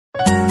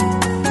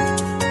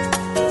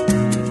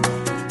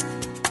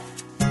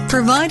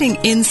providing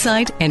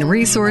insight and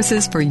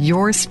resources for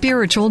your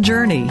spiritual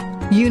journey.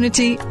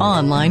 Unity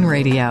Online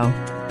Radio.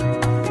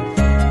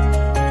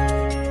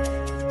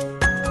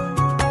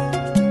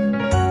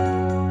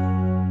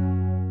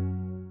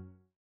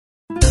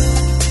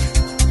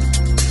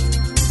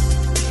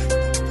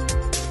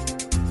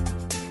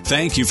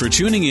 Thank you for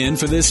tuning in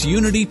for this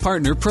Unity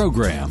Partner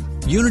Program.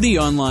 Unity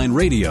Online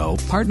Radio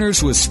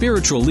partners with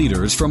spiritual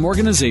leaders from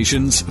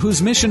organizations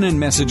whose mission and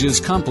messages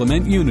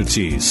complement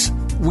Unity's.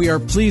 We are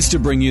pleased to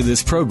bring you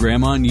this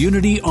program on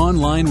Unity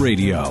Online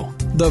Radio,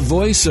 the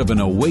voice of an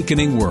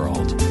awakening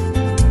world.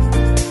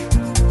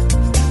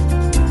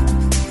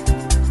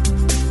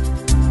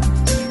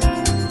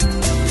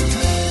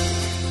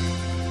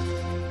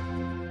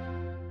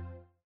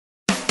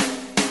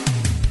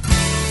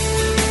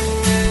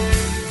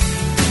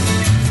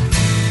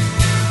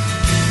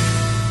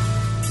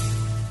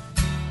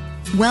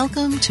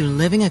 Welcome to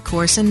Living a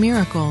Course in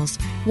Miracles,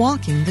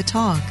 Walking the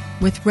Talk,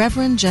 with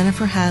Reverend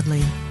Jennifer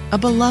Hadley, a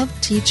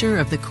beloved teacher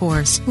of the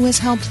Course who has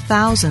helped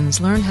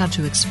thousands learn how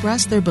to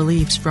express their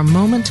beliefs from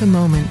moment to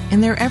moment in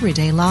their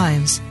everyday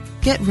lives.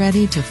 Get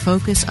ready to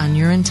focus on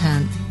your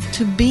intent,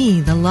 to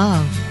be the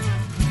love,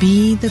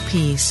 be the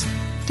peace,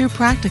 through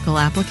practical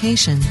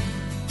application.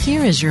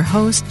 Here is your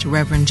host,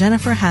 Reverend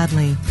Jennifer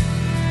Hadley.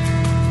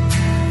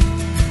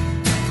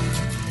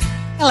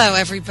 Hello,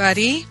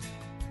 everybody.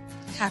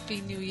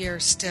 Happy New Year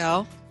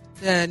still.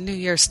 The New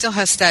Year still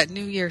has that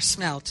New Year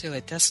smell to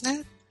it, doesn't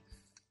it?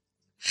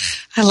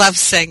 I love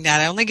saying that.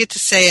 I only get to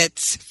say it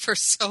for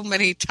so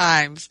many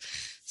times.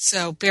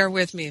 So bear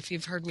with me if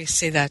you've heard me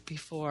say that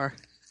before.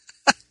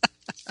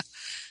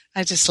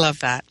 I just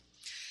love that.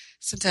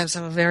 Sometimes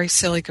I'm a very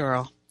silly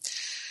girl.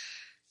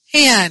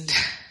 And,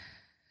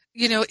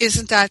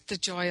 isn't that the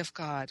joy of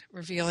God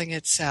revealing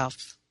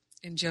itself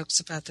in jokes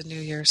about the New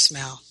Year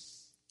smell?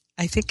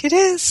 I think it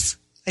is.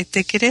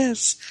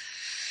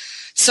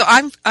 So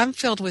I'm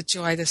filled with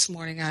joy this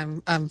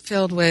morning. I'm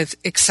filled with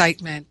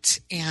excitement,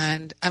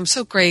 and I'm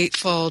so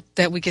grateful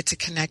that we get to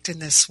connect in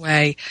this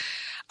way.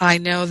 I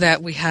know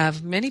that we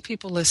have many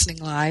people listening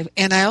live,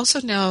 and I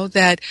also know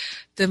that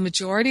the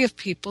majority of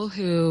people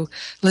who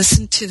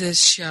listen to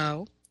this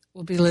show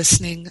will be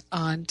listening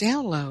on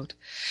download.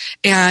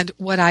 And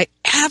what I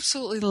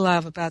absolutely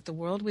love about the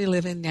world we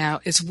live in now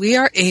is we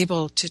are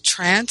able to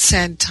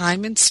transcend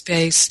time and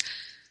space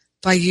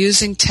by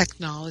using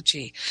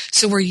technology.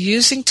 So we're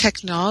using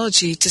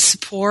technology to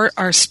support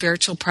our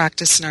spiritual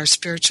practice and our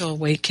spiritual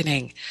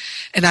awakening.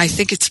 And I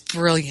think it's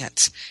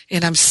brilliant.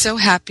 And I'm so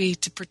happy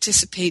to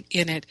participate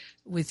in it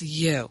with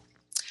you.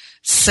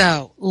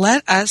 So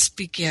let us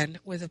begin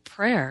with a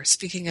prayer.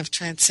 Speaking of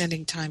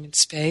transcending time and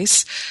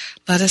space,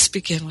 let us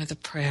begin with a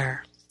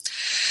prayer.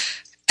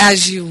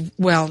 As you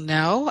well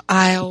know,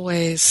 I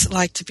always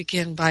like to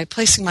begin by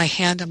placing my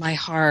hand on my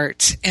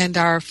heart and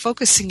our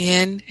focusing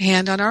in,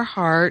 hand on our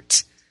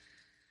heart,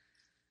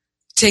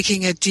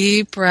 taking a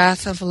deep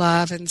breath of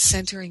love and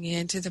centering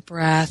into the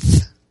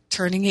breath,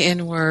 turning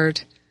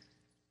inward.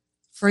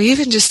 For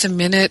even just a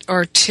minute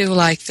or two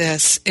like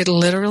this, it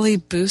literally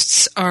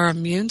boosts our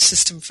immune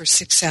system for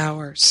 6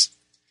 hours.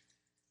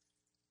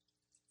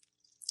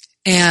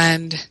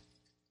 And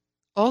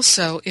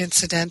also,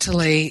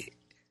 incidentally,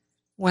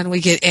 when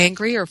we get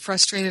angry or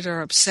frustrated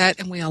or upset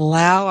and we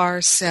allow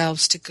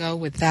ourselves to go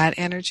with that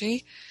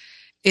energy,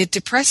 it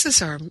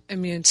depresses our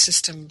immune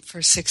system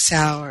for 6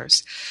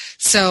 hours.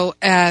 So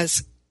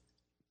as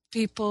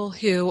people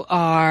who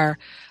are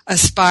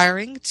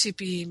aspiring to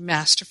be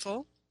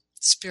masterful,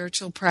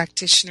 spiritual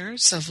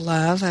practitioners of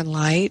love and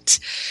light,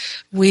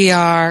 we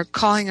are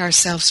calling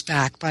ourselves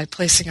back by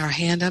placing our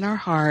hand on our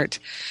heart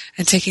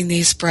and taking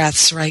these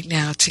breaths right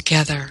now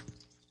together.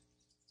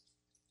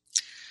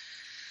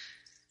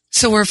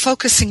 So we're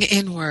focusing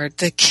inward.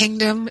 The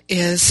kingdom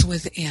is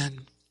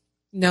within,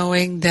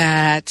 knowing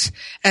that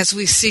as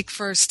we seek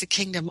first the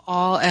kingdom,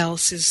 all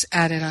else is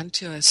added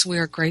unto us. We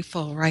are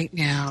grateful right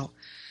now,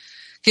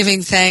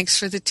 giving thanks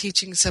for the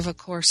teachings of A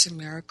Course in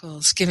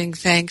Miracles, giving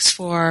thanks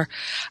for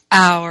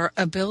our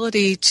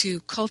ability to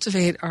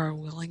cultivate our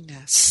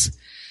willingness,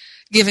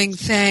 giving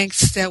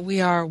thanks that we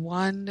are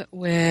one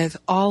with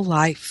all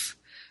life,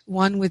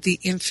 one with the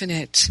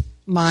infinite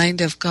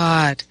mind of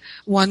God,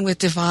 one with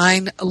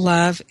divine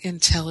love,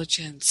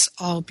 intelligence,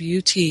 all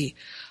beauty,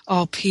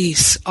 all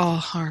peace, all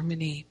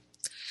harmony.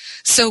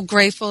 So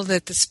grateful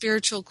that the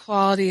spiritual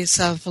qualities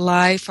of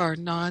life are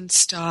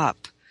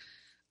non-stop,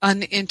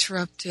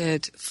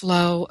 uninterrupted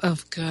flow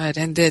of good,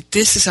 and that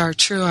this is our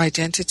true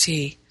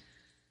identity.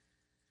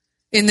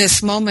 In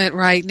this moment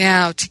right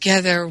now,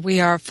 together, we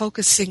are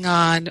focusing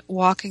on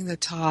walking the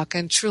talk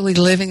and truly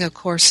living A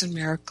Course in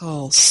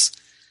Miracles,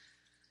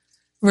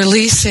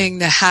 releasing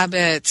the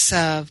habits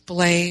of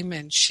blame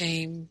and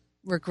shame,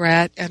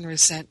 regret and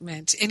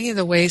resentment, any of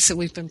the ways that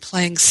we've been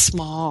playing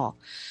small,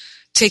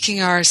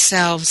 taking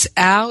ourselves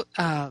out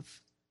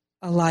of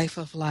a life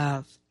of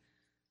love.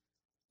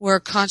 We're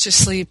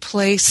consciously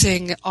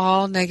placing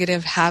all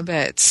negative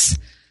habits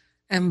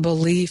and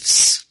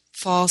beliefs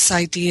false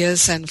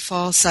ideas and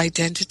false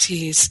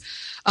identities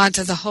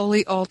onto the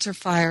holy altar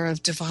fire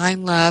of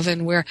divine love,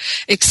 and we're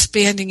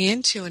expanding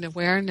into an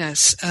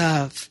awareness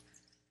of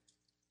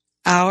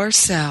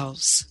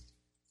ourselves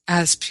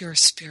as pure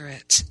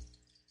spirit.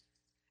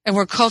 And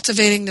we're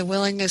cultivating the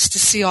willingness to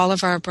see all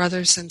of our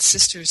brothers and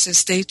sisters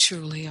as they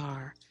truly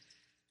are,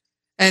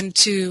 and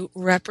to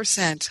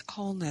represent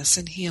wholeness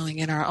and healing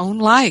in our own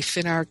life,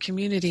 in our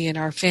community, in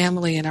our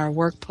family, in our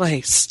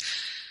workplace,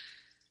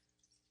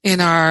 in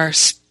our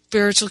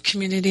spiritual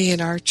community,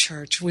 in our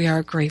church. We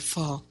are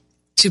grateful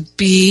to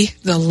be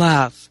the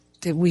love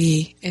that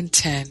we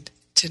intend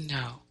to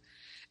know.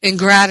 In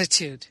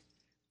gratitude,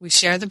 we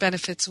share the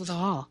benefits with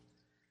all.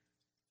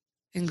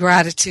 In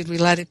gratitude, we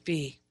let it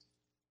be.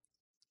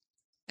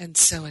 And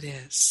so it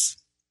is.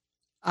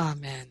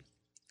 Amen.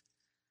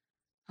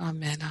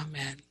 Amen.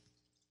 Amen.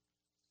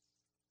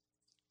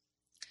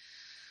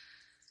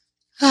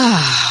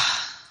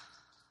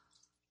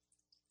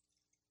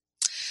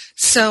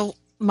 So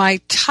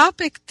my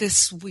topic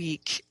this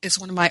week is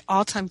one of my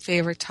all-time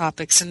favorite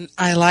topics, and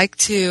I like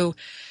to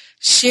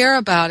share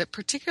about it,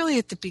 particularly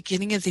at the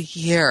beginning of the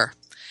year,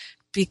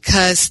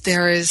 because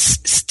there is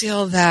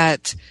still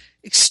that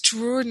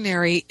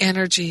extraordinary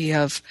energy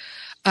of,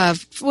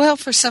 well,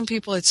 for some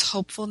people it's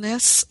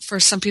hopefulness, for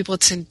some people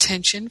it's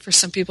intention, for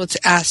some people it's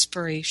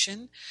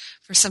aspiration,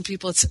 for some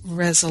people it's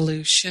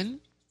resolution.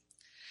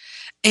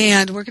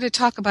 And we're going to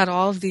talk about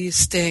all of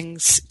these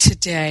things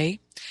today.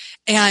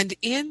 And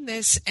in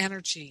this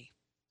energy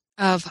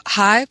of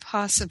high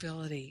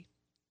possibility,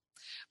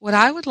 what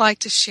I would like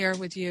to share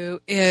with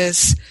you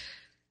is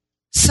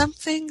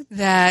something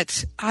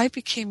that I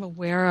became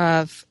aware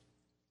of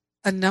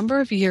a number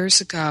of years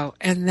ago,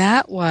 and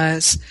that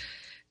was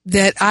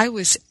that I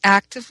was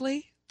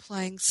actively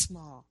playing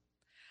small.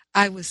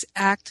 I was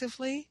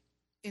actively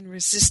in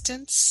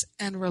resistance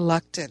and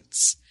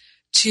reluctance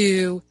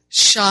to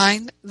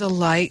shine the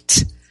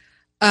light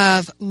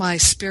of my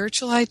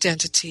spiritual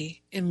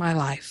identity in my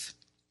life.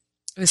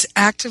 I was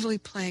actively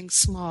playing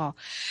small.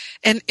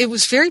 And it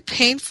was very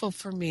painful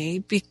for me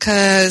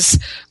because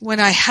when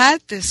I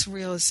had this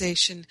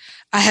realization,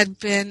 I had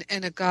been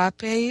an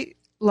agape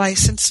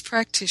licensed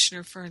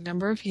practitioner for a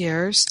number of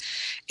years,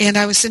 and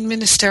I was in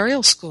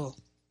ministerial school.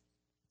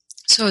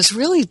 So I was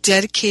really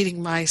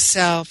dedicating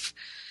myself,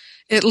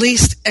 at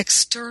least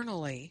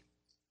externally,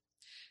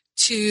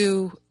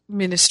 to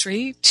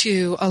ministry,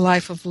 to a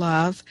life of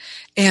love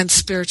and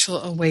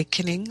spiritual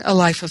awakening, a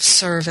life of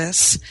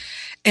service.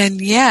 And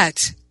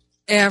yet,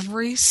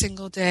 every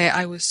single day,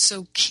 I was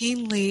so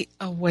keenly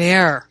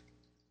aware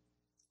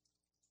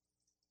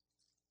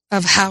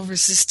of how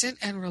resistant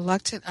and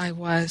reluctant I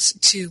was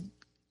to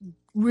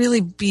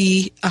really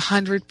be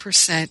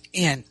 100%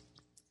 in.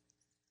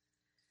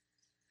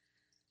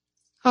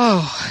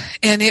 Oh,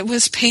 and it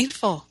was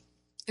painful.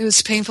 It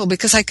was painful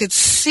because I could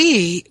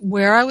see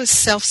where I was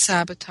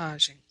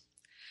self-sabotaging.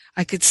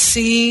 I could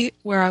see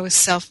where I was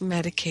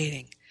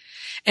self-medicating.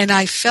 And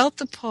I felt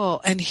the pull.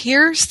 And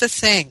here's the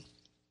thing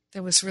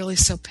that was really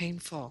so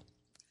painful.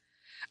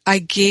 I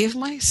gave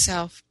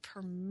myself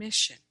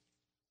permission.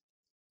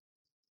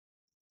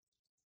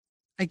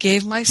 I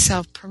gave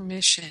myself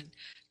permission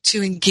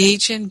to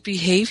engage in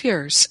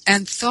behaviors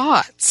and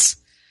thoughts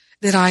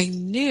that I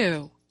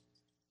knew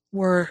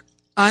were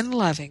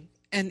unloving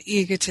and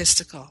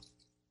egotistical.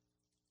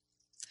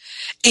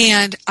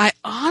 And I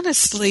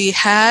honestly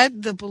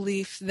had the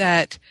belief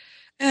that,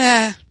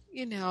 come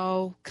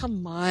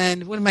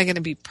on, what am I going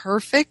to be,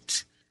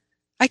 perfect?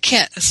 I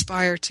can't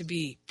aspire to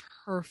be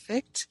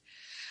perfect.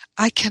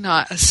 I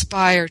cannot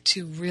aspire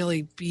to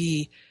really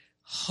be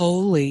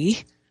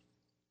holy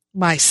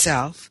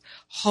myself,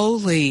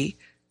 holy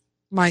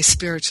my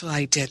spiritual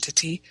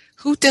identity.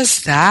 Who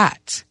does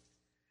that?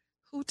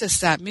 Who does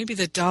that? Maybe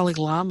the Dalai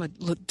Lama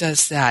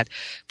does that.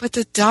 But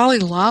the Dalai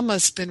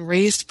Lama's been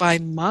raised by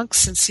monks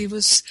since he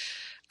was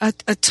a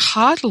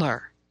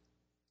toddler.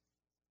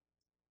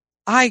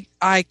 I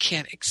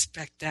can't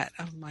expect that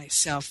of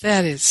myself.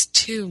 That is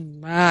too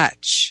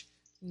much.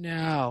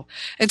 No.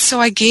 And so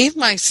I gave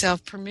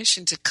myself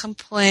permission to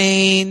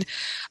complain.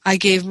 I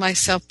gave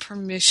myself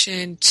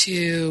permission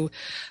to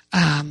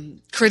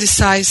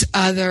criticize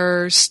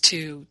others,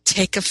 to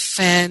take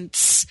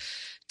offense,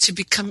 to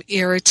become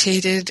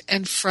irritated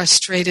and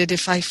frustrated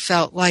if I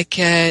felt like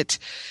it,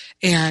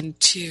 and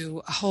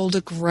to hold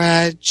a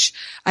grudge.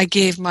 I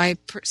gave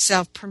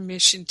myself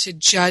permission to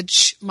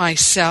judge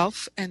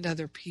myself and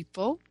other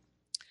people.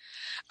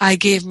 I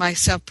gave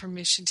myself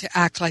permission to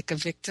act like a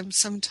victim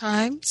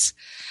sometimes.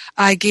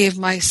 I gave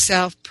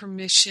myself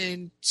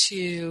permission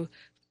to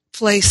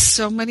place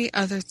so many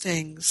other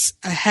things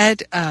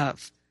ahead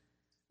of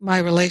my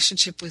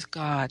relationship with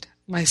God,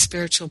 my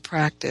spiritual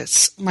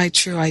practice, my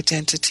true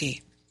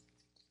identity.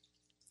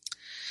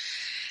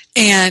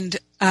 And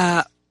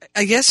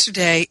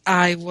yesterday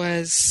I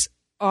was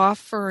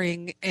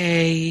offering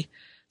a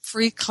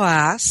free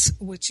class,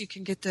 which you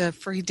can get the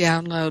free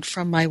download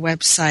from my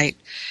website.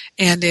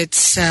 And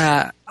it's,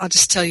 I'll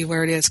just tell you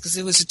where it is, because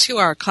it was a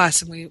 2-hour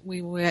class, and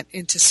we went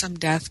into some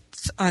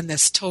depth on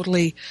this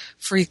totally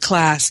free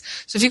class.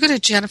 So if you go to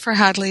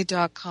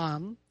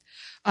jenniferhadley.com,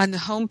 on the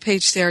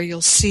homepage there,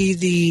 you'll see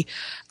the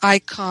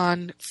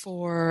icon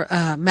for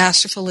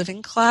Masterful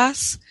Living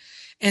class.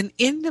 And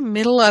in the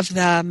middle of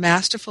the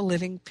Masterful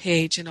Living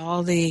page and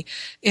all the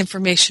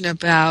information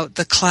about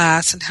the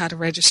class and how to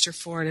register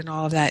for it and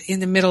all of that,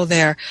 in the middle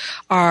there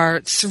are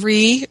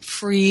 3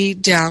 free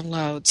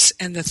downloads.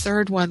 And the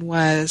third one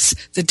was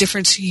the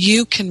difference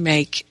you can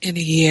make in a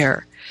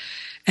year.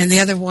 And the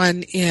other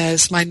one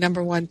is my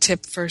number 1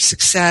 tip for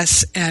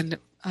success and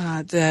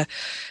the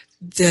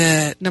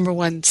number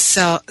 1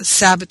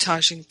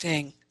 sabotaging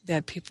thing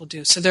that people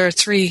do. So there are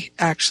 3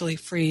 actually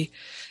free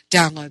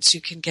downloads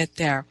you can get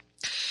there.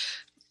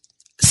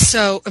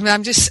 So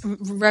I'm just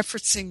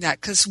referencing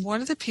that because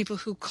one of the people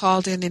who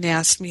called in and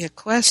asked me a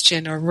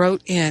question or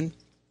wrote in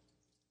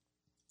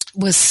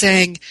was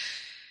saying,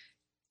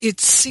 it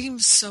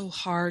seems so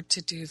hard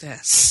to do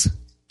this,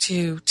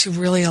 to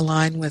really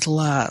align with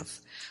love.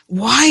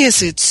 Why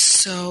is it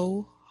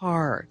so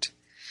hard?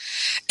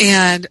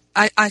 And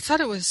I thought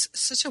it was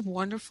such a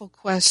wonderful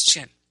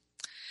question.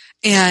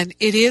 And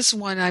it is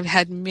one I've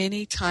had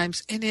many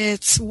times, and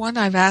it's one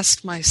I've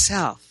asked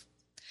myself.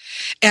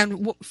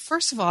 And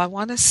first of all, I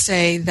want to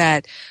say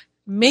that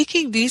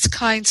making these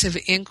kinds of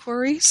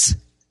inquiries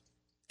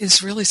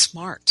is really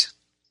smart.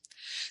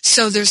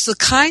 So there's the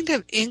kind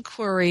of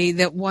inquiry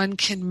that one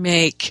can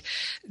make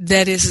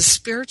that is a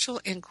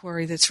spiritual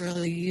inquiry that's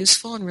really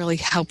useful and really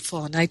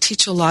helpful. And I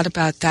teach a lot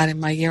about that in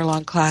my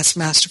year-long class,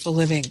 Masterful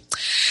Living.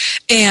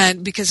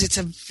 And because it's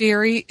a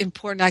very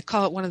important, I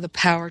call it one of the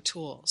power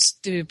tools,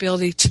 the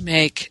ability to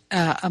make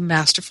a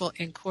masterful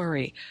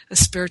inquiry, a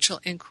spiritual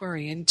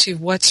inquiry into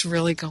what's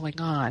really going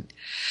on.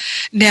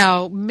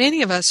 Now,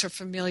 many of us are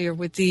familiar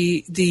with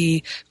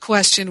the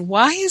question,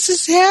 why is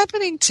this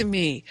happening to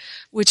me?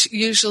 Which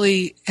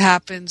usually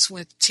happens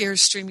with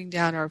tears streaming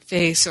down our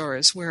face, or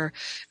as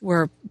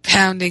we're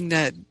pounding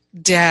the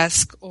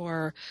desk,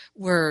 or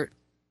we're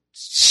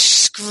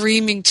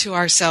screaming to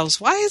ourselves,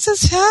 why is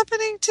this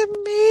happening to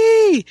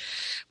me?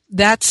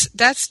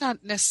 That's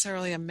not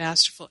necessarily a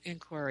masterful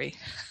inquiry.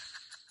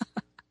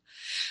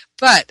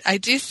 But I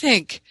do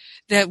think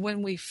that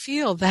when we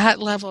feel that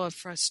level of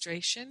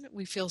frustration,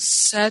 we feel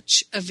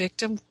such a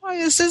victim. Why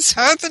is this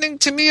happening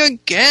to me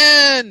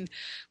again?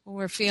 When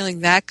we're feeling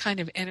that kind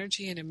of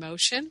energy and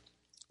emotion,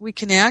 we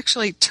can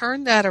actually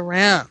turn that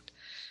around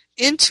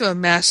into a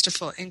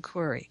masterful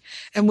inquiry.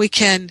 And we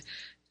can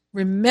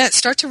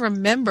start to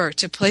remember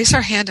to place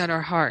our hand on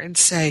our heart and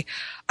say,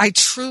 I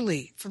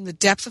truly, from the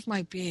depth of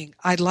my being,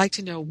 I'd like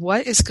to know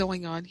what is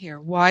going on here.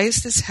 Why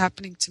is this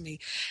happening to me?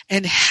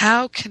 And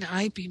how can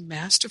I be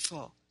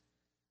masterful?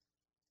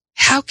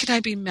 How can I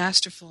be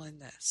masterful in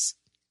this?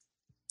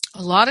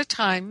 A lot of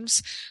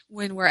times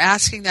when we're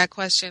asking that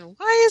question,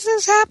 why is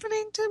this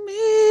happening to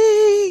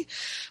me?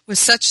 With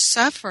such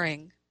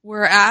suffering,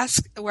 we're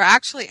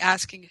actually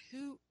asking,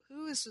 who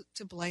is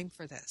to blame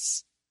for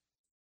this?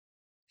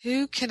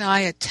 Who can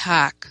I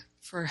attack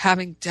for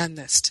having done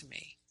this to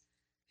me?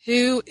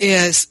 Who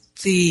is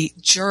the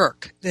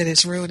jerk that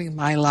is ruining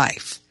my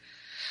life?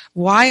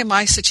 Why am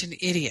I such an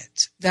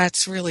idiot?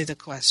 That's really the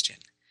question.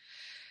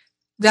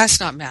 That's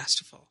not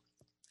masterful.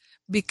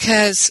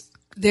 Because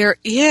there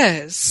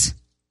is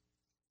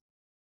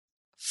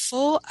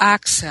full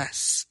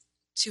access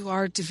to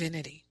our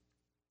divinity.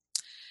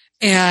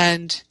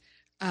 And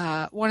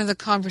one of the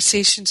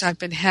conversations I've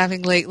been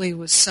having lately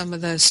with some of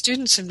the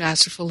students in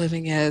Masterful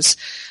Living is,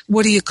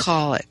 what do you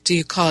call it? Do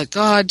you call it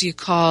God? Do you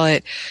call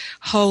it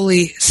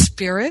Holy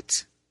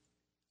Spirit?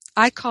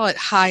 I call it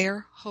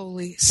higher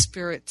Holy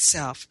Spirit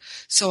self.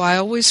 So I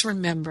always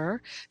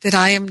remember that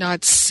I am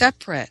not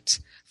separate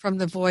from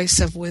the voice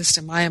of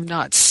wisdom. I am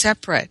not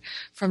separate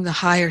from the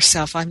higher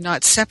self. I'm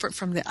not separate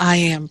from the I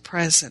am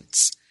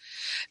presence.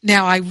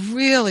 Now, I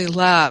really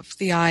love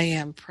the I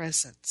am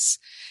presence.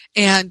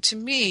 And to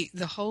me,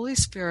 the Holy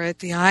Spirit,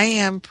 the I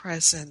am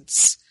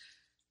presence,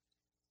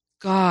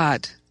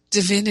 God,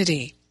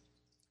 divinity,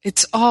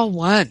 it's all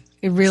one.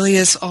 It really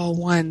is all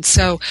one.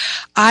 So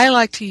I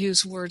like to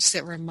use words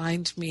that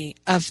remind me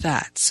of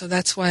that. So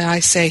that's why I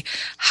say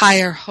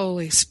higher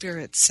Holy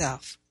Spirit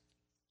self.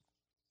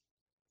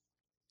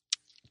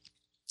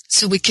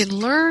 So we can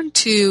learn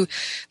to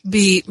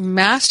be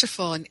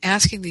masterful in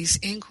asking these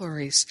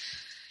inquiries.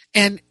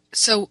 And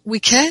so we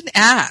can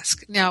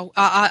ask. Now,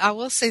 I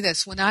will say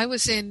this. When I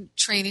was in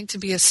training to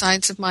be a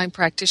Science of Mind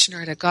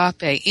practitioner at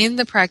Agape, in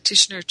the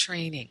practitioner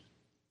training,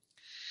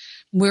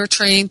 we're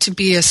trained to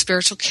be a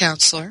spiritual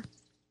counselor.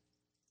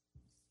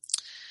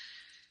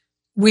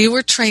 We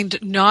were trained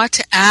not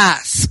to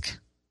ask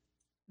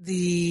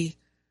the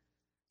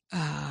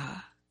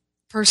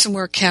person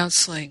we're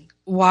counseling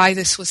why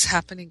this was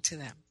happening to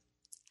them.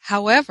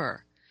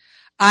 However,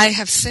 I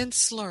have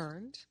since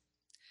learned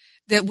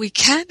that we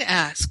can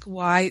ask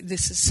why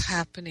this is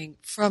happening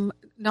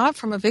not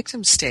from a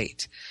victim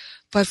state,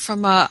 but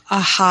from a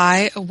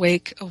high,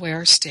 awake,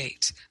 aware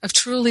state of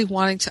truly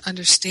wanting to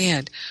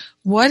understand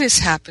what is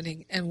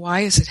happening and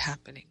why is it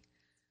happening.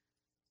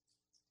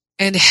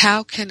 And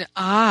how can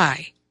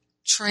I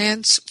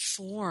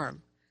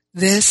transform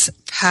this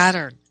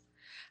pattern?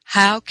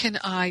 How can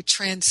I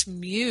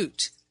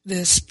transmute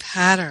this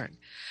pattern?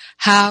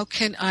 How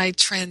can I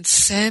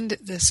transcend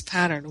this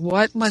pattern?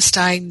 What must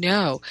I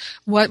know?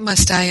 What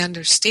must I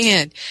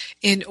understand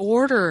in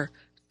order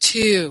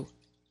to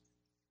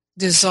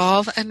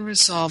dissolve and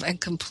resolve and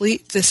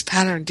complete this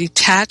pattern,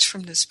 detach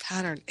from this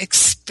pattern,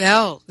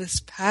 expel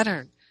this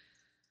pattern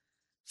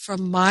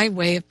from my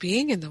way of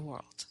being in the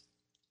world?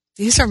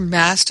 These are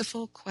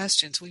masterful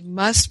questions. We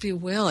must be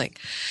willing.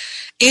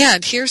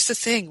 And here's the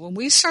thing. When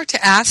we start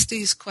to ask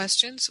these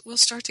questions, we'll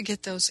start to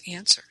get those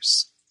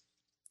answers.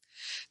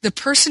 The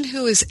person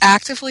who is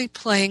actively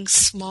playing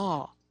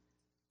small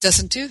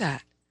doesn't do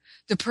that.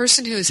 The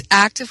person who is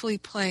actively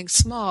playing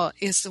small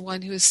is the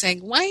one who is saying,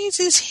 why is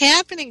this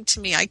happening to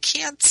me? I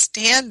can't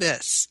stand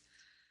this.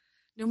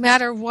 No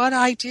matter what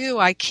I do,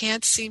 I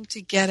can't seem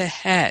to get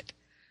ahead.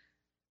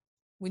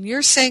 When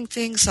you're saying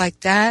things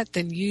like that,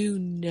 then you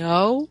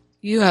know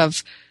you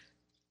have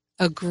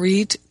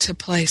agreed to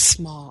play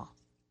small.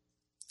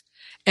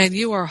 And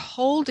you are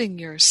holding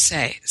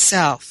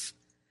yourself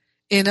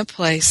in a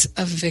place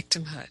of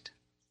victimhood.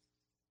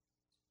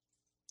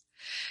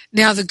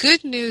 Now, the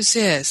good news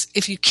is,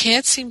 if you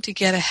can't seem to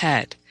get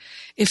ahead,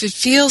 if it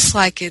feels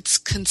like it's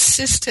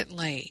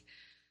consistently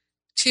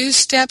 2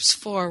 steps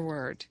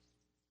forward,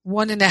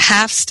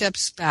 1.5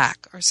 steps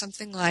back, or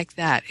something like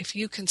that, if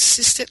you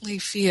consistently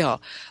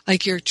feel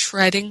like you're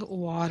treading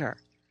water,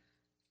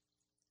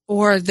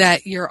 or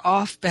that you're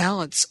off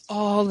balance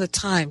all the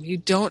time, you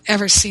don't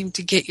ever seem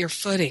to get your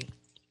footing,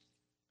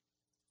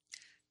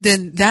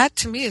 then that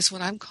to me is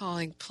what I'm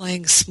calling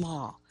playing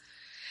small.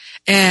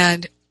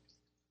 And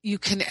you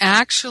can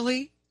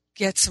actually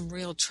get some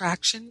real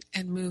traction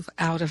and move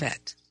out of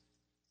it.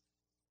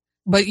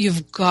 But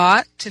you've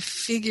got to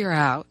figure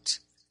out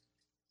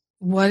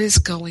what is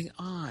going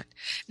on.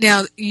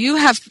 Now, you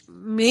have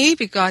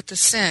maybe got the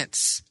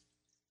sense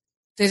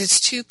that it's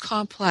too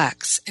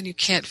complex and you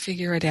can't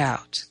figure it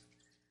out.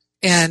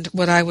 And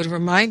what I would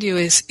remind you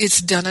is,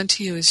 it's done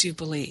unto you as you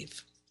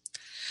believe.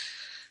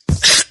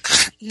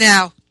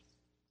 Now,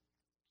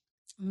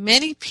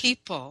 many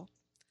people,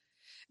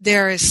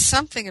 there is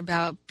something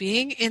about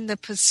being in the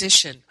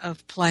position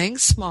of playing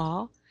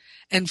small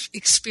and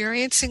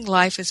experiencing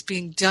life as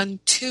being done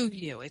to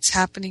you. It's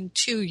happening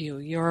to you.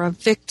 You're a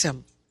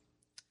victim.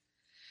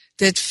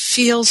 That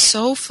feels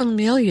so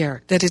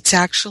familiar that it's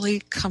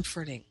actually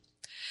comforting.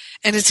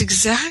 And it's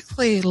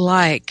exactly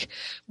like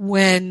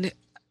when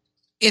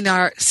in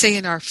our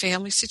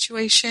family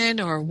situation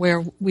or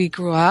where we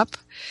grew up,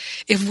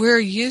 if we're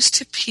used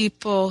to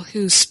people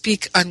who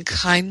speak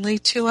unkindly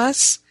to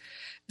us,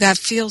 that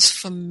feels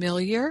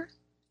familiar,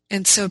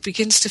 and so it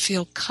begins to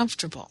feel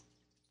comfortable.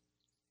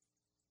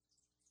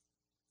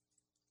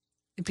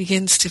 It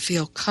begins to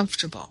feel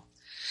comfortable.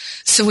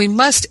 So we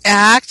must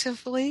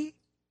actively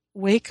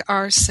wake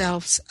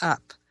ourselves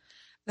up.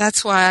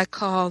 That's why I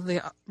call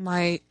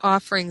my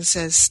offerings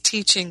as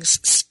teachings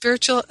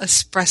spiritual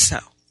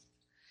espresso.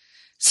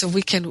 So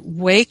we can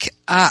wake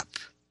up.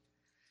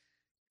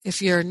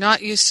 If you're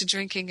not used to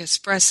drinking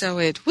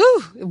espresso, it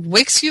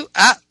wakes you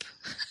up.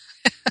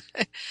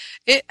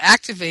 It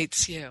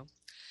activates you.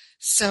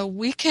 So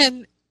we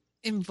can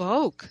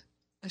invoke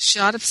a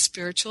shot of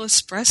spiritual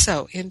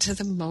espresso into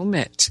the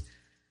moment.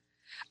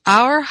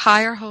 Our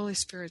higher Holy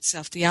Spirit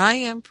self, the I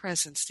Am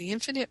Presence, the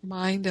infinite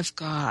mind of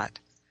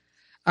God,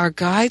 our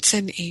guides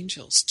and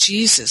angels,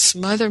 Jesus,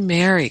 Mother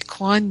Mary,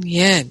 Kuan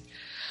Yin,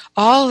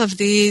 all of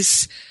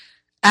these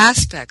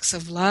aspects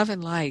of love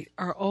and light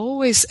are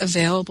always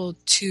available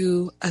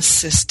to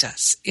assist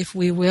us if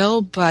we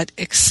will but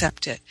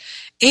accept it.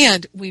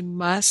 And we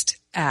must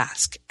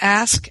ask.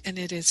 Ask and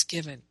it is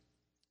given.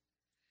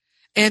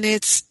 And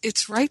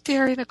it's right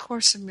there in A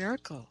Course in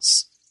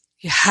Miracles.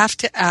 You have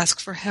to ask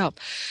for help.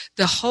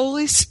 The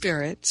Holy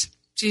Spirit,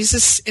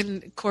 Jesus,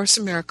 in A Course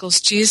in Miracles,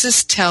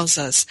 Jesus tells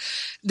us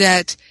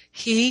that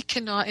He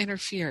cannot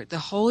interfere. The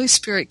Holy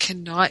Spirit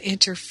cannot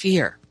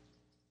interfere.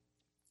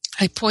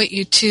 I point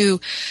you to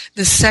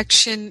the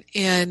section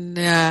in,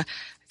 I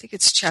think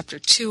it's chapter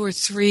 2 or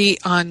 3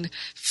 on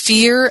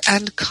fear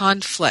and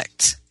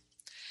conflict.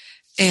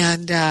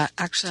 And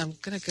actually, I'm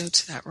going to go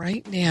to that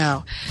right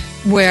now,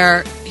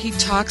 where he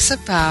talks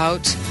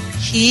about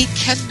he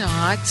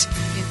cannot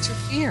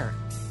interfere.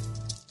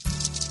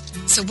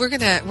 So I'm going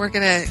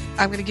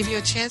to give you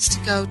a chance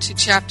to go to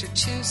chapter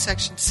 2,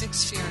 section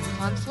 6, fear and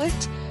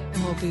conflict,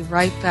 and we'll be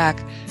right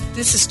back.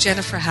 This is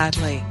Jennifer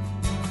Hadley,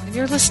 and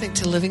you're listening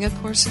to Living A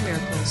Course in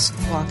Miracles,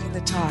 Walking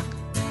the Talk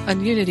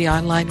on Unity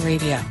Online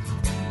Radio.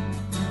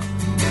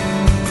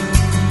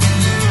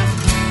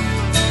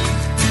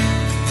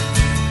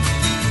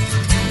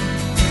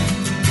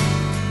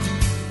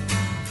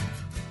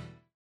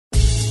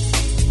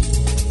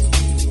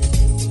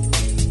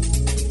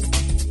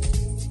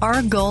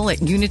 Our goal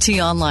at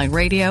Unity Online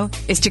Radio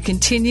is to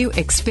continue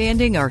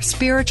expanding our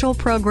spiritual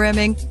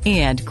programming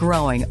and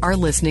growing our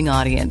listening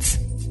audience.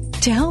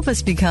 To help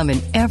us become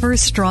an ever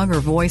stronger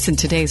voice in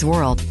today's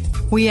world,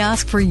 we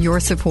ask for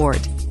your support.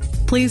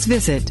 Please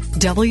visit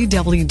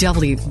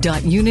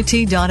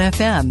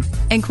www.unity.fm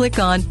and click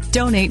on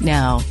Donate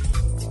Now.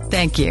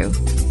 Thank you.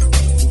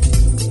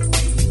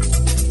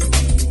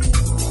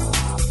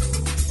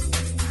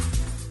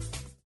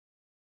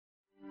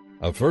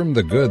 Affirm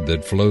the good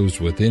that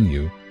flows within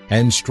you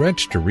and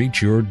stretch to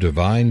reach your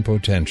divine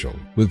potential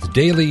with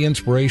daily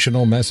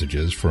inspirational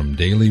messages from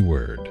Daily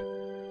Word.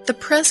 The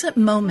present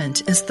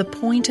moment is the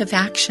point of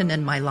action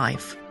in my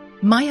life,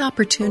 my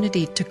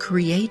opportunity to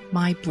create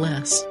my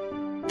bliss.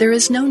 There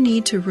is no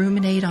need to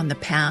ruminate on the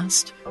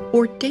past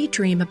or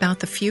daydream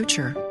about the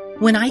future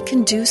when I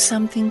can do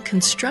something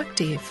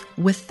constructive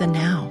with the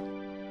now.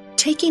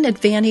 Taking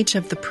advantage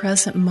of the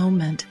present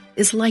moment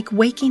is like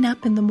waking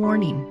up in the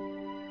morning.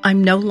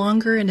 I'm no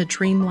longer in a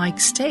dreamlike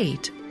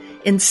state.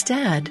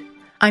 Instead,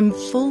 I'm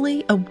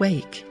fully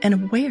awake and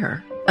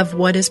aware of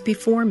what is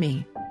before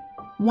me.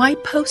 Why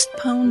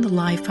postpone the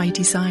life I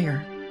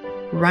desire?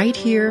 Right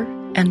here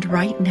and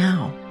right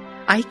now,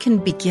 I can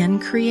begin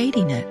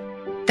creating it.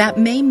 That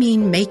may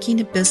mean making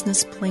a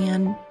business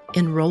plan,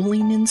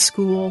 enrolling in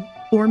school,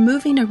 or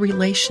moving a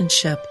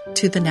relationship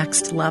to the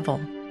next level.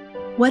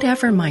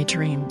 Whatever my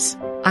dreams,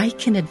 I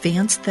can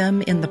advance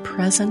them in the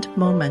present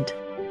moment.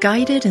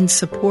 Guided and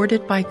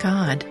supported by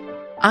God,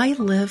 I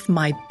live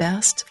my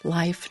best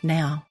life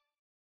now.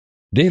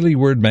 Daily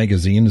Word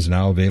magazine is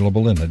now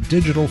available in a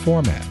digital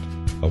format.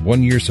 A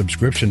 1-year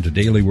subscription to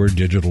Daily Word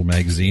digital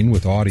magazine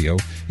with audio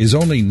is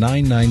only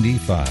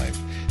 $9.95.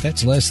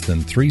 That's less than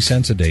 3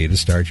 cents a day to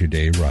start your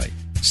day right,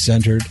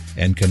 centered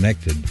and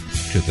connected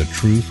to the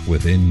truth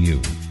within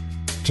you.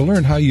 To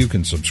learn how you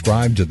can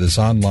subscribe to this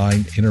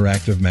online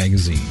interactive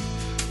magazine,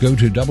 go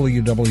to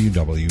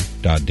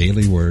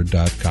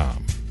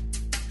www.dailyword.com.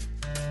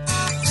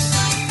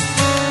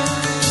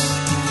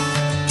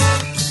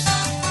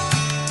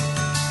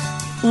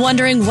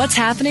 Wondering what's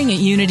happening at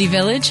Unity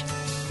Village?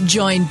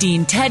 Join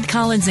Dean Ted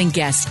Collins and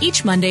guests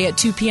each Monday at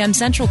 2 p.m.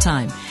 Central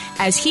Time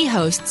as he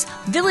hosts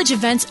Village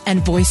events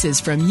and voices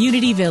from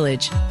Unity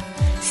Village.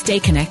 Stay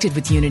connected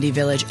with Unity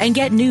Village and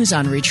get news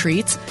on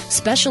retreats,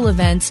 special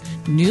events,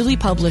 newly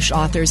published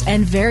authors,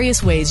 and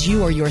various ways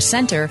you or your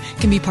center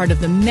can be part of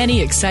the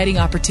many exciting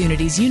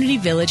opportunities Unity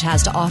Village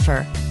has to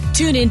offer.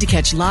 Tune in to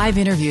catch live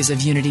interviews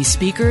of Unity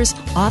speakers,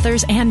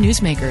 authors, and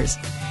newsmakers.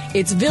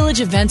 It's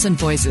Village Events and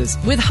Voices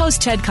with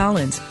host Ted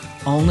Collins,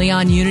 only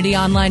on Unity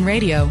Online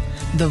Radio,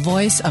 the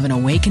voice of an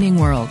awakening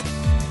world.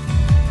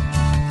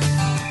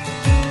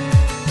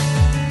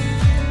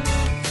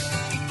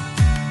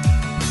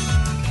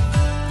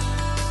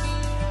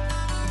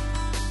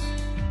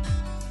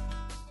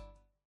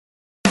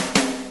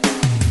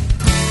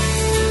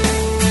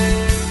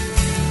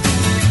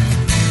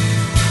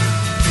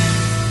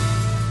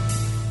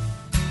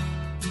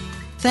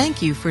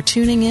 Thank you for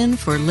tuning in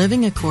for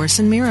Living A Course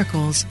in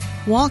Miracles,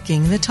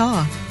 Walking the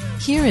Talk.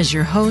 Here is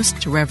your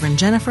host, Reverend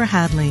Jennifer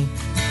Hadley.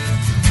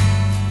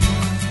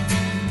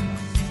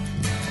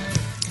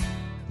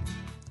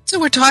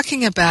 So we're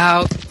talking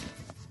about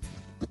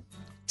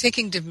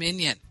taking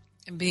dominion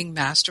and being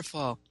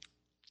masterful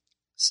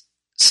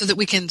so that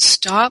we can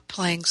stop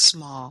playing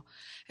small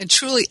and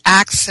truly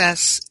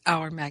access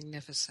our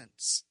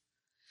magnificence.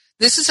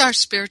 This is our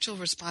spiritual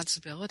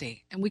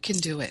responsibility, and we can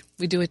do it.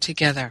 We do it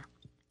together.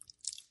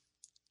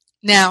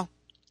 Now,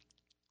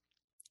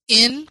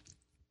 in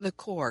the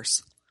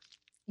Course,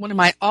 one of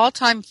my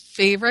all-time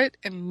favorite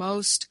and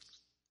most,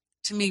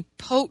 to me,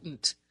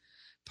 potent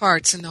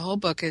parts in the whole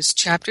book is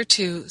Chapter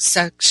 2,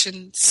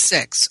 Section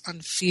 6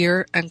 on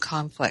fear and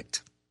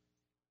conflict.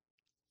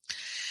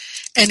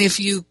 And if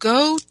you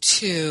go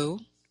to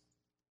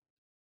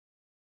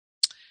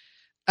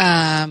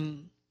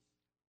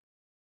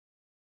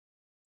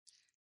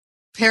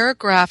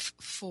paragraph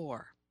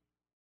 4,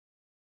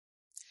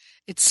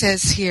 it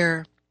says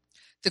here,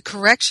 the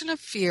correction of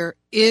fear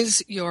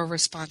is your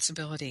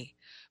responsibility.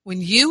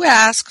 When you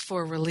ask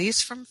for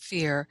release from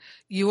fear,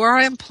 you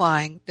are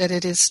implying that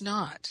it is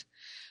not.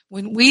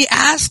 When we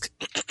ask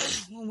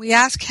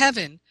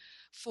heaven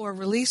for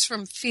release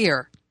from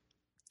fear,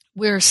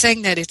 we're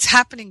saying that it's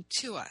happening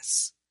to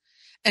us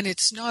and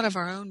it's not of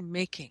our own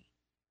making.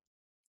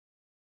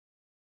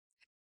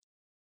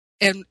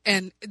 And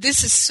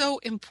this is so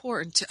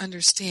important to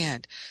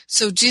understand.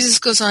 So Jesus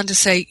goes on to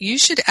say, you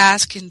should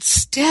ask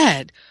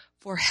instead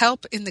for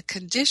help in the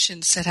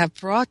conditions that have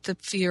brought the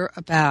fear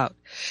about.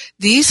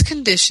 These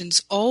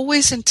conditions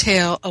always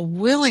entail a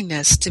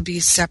willingness to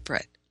be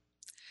separate.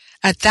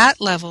 At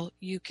that level,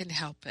 you can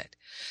help it.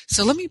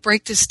 So let me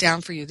break this down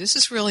for you. This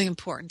is really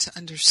important to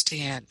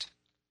understand.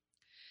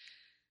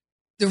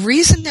 The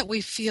reason that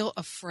we feel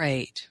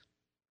afraid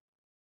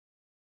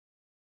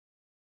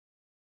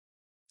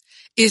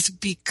is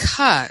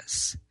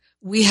because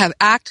we have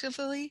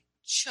actively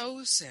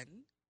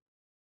chosen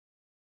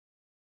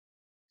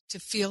to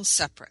feel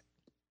separate.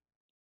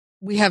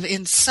 we have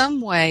in some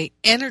way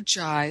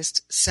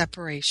energized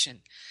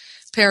separation.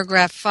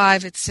 Paragraph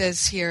 5, it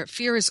says here,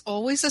 fear is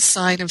always a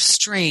sign of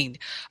strain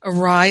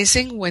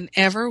arising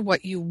whenever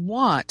what you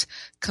want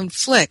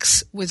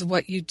conflicts with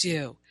what you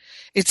do.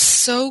 It's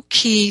so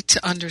key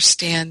to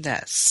understand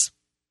this.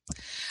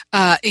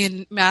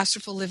 In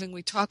Masterful Living,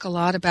 we talk a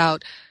lot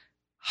about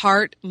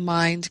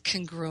heart-mind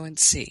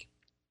congruency.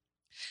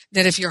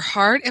 That if your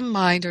heart and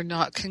mind are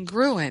not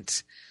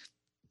congruent,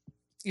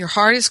 your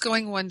heart is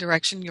going one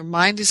direction, your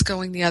mind is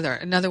going the other.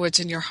 In other words,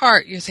 in your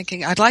heart, you're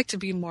thinking, I'd like to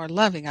be more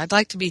loving. I'd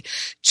like to be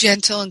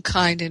gentle and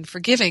kind and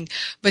forgiving.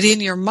 But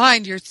in your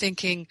mind, you're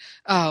thinking,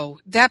 oh,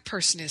 that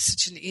person is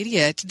such an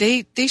idiot.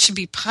 They should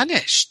be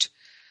punished.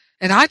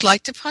 And I'd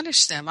like to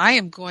punish them. I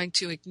am going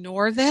to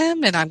ignore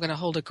them, and I'm going to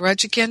hold a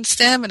grudge against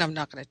them, and I'm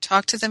not going to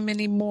talk to them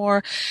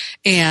anymore.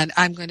 And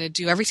I'm going to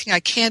do everything I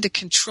can to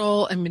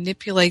control and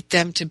manipulate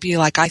them to be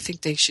like I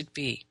think they should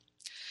be.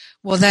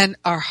 Well, then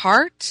our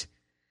heart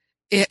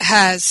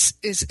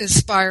is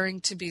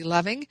aspiring to be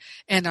loving,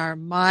 and our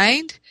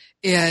mind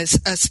is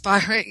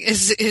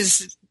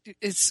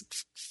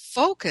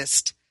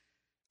focused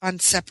on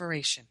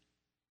separation,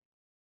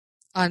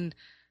 on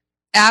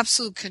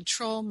absolute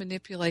control,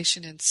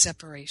 manipulation, and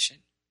separation.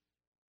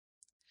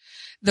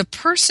 The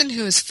person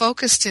who is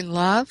focused in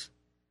love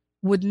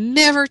would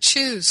never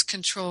choose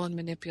control and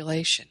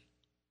manipulation.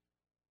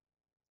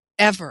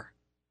 Ever.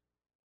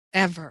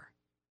 Ever.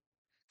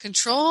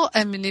 Control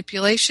and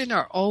manipulation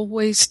are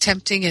always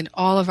tempting in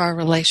all of our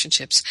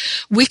relationships.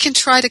 We can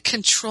try to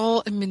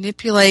control and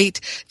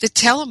manipulate the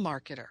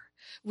telemarketer.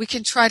 We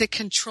can try to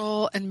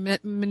control and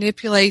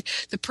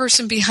manipulate the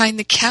person behind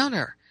the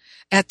counter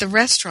at the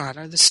restaurant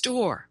or the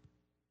store.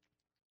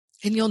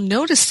 And you'll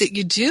notice that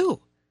you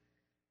do.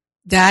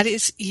 That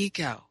is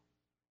ego.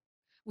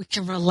 We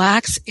can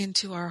relax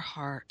into our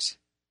heart.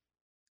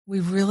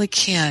 We really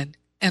can.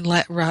 And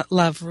let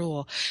love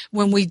rule.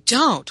 When we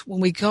don't, when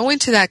we go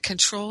into that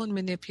control and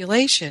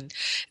manipulation,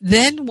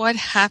 then what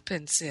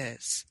happens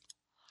is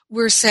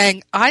we're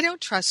saying, I don't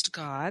trust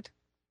God.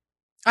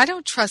 I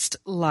don't trust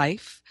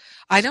life.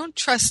 I don't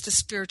trust the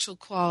spiritual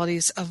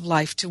qualities of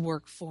life to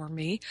work for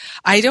me.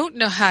 I don't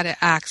know how to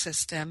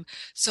access them.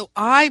 So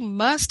I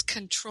must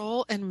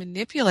control and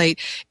manipulate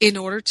in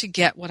order to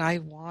get what I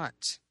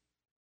want.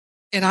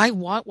 And I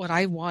want what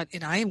I want,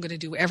 and I am going to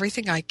do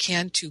everything I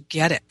can to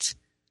get it.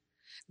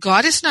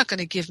 God is not going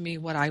to give me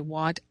what I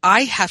want.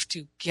 I have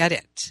to get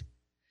it.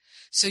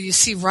 So you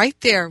see right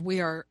there, we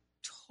are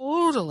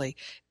totally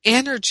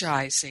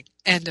energizing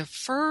and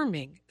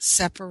affirming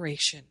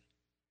separation.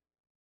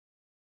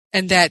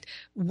 And that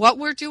what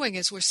we're doing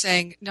is we're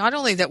saying not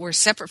only that we're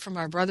separate from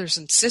our brothers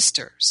and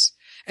sisters,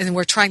 and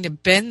we're trying to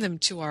bend them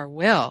to our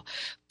will,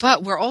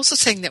 but we're also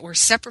saying that we're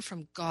separate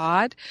from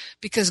God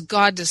because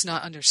God does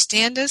not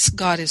understand us.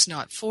 God is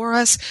not for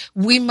us.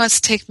 We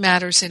must take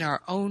matters in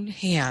our own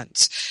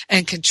hands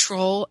and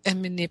control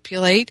and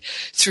manipulate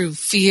through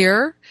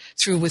fear,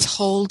 through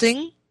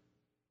withholding,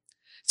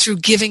 through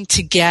giving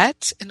to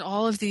get, and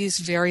all of these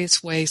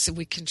various ways that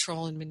we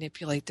control and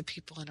manipulate the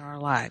people in our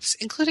lives,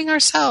 including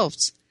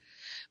ourselves.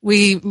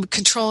 We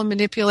control and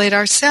manipulate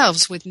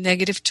ourselves with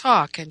negative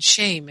talk and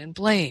shame and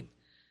blame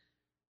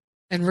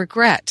and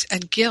regret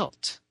and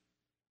guilt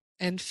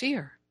and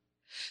fear.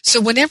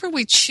 So whenever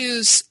we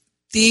choose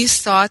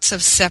these thoughts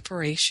of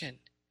separation,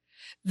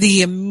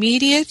 the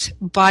immediate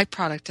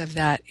byproduct of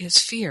that is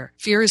fear.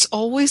 Fear is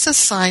always a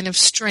sign of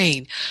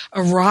strain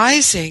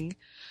arising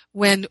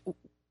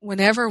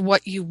whenever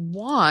what you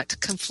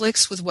want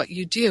conflicts with what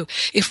you do.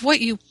 If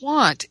what you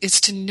want is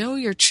to know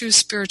your true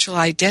spiritual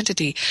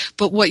identity,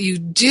 but what you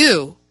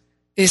do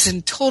is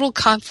in total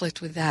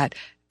conflict with that,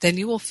 then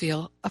you will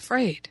feel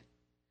afraid.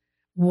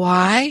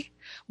 Why?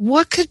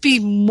 What could be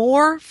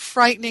more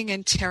frightening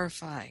and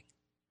terrifying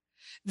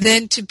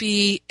than to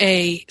be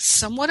a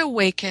somewhat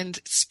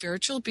awakened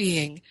spiritual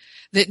being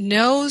that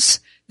knows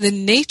the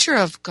nature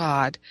of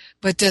God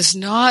but does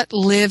not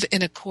live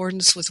in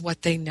accordance with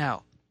what they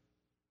know?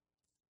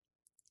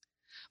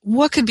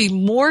 What could be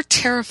more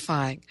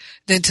terrifying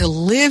than to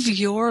live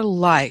your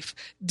life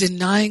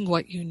denying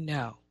what you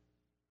know?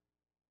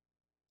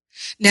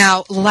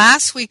 Now,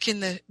 last week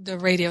in the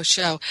radio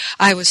show,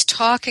 I was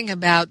talking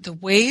about the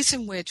ways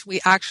in which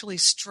we actually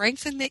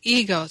strengthen the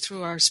ego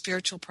through our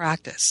spiritual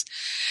practice.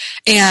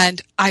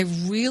 And I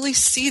really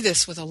see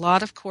this with a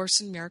lot of Course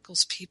in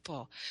Miracles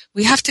people.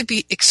 We have to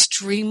be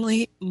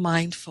extremely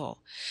mindful.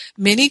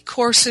 Many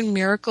Course in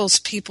Miracles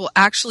people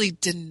actually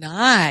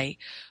deny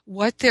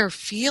what they're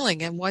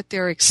feeling and what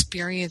they're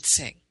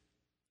experiencing.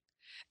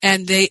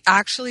 And they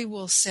actually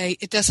will say,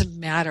 it doesn't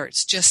matter,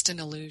 it's just an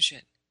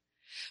illusion.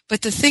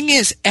 But the thing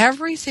is,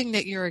 everything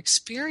that you're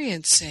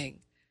experiencing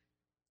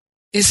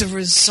is a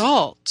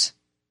result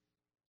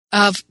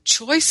of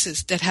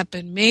choices that have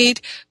been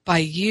made by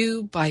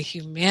you, by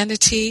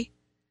humanity,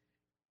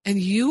 and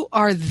you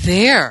are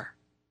there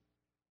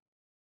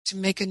to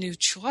make a new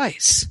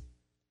choice.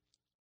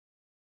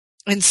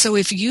 And so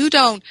if you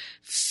don't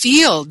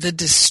feel the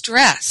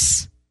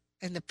distress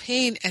and the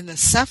pain and the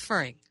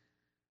suffering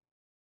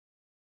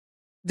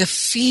the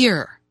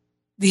fear,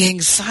 the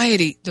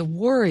anxiety, the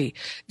worry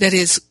that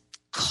is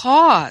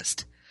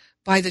caused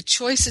by the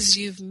choices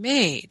you've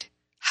made,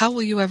 how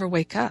will you ever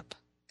wake up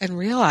and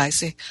realize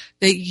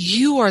that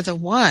you are the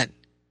one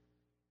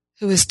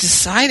who is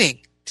deciding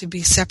to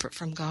be separate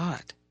from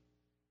God?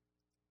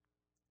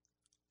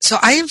 So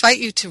I invite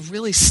you to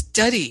really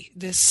study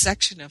this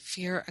section of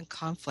fear and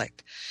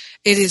conflict.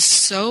 It is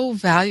so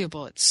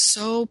valuable. It's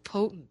so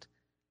potent.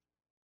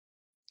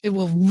 It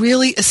will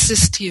really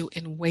assist you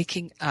in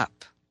waking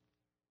up.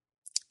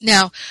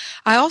 Now,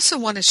 I also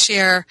want to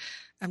share,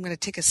 I'm going to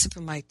take a sip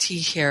of my tea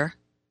here.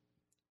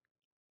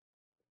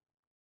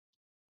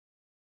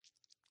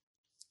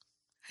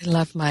 I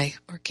love my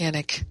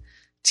organic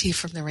tea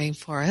from the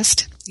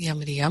rainforest.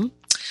 Yummy yum.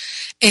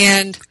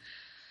 And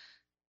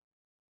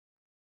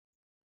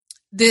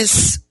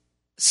this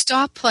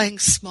stop playing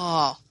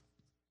small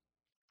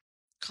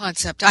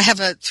concept. I have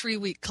a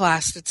 3-week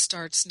class that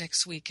starts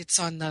next week. It's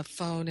on the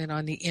phone and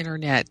on the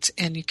internet,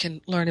 and you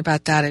can learn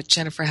about that at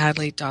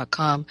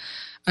jenniferhadley.com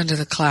under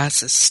the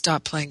classes,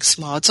 Stop Playing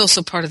Small. It's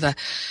also part of the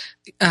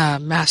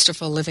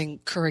Masterful Living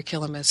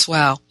curriculum as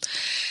well.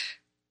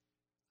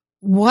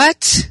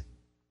 What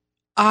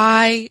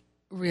I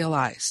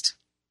realized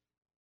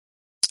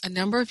a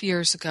number of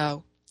years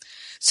ago,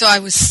 so I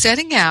was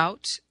setting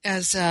out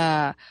as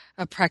a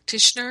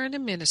practitioner and a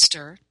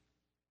minister,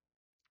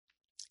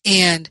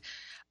 and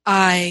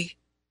I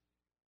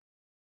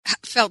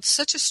felt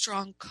such a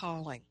strong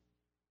calling.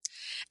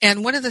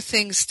 And one of the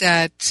things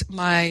that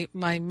my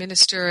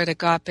minister at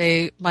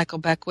Agape, Michael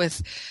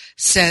Beckwith,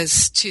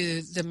 says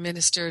to the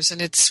ministers,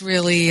 and it's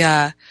really,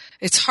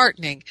 it's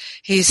heartening.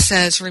 He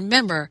says,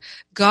 remember,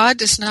 God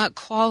does not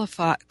call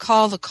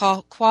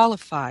the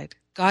qualified.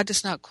 God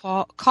does not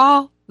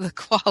call the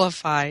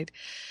qualified.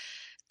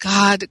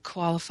 God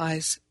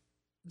qualifies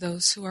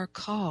those who are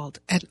called,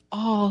 and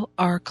all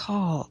are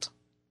called.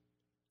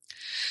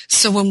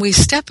 So when we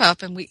step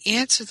up and we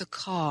answer the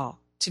call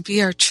to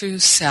be our true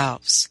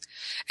selves,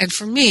 and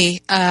for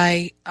me,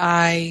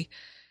 I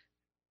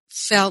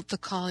felt the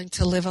calling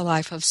to live a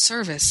life of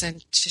service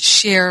and to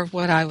share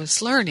what I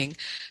was learning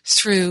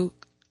through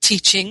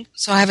teaching.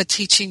 So I have a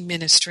teaching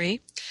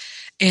ministry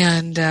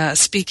and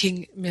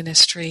speaking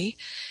ministry,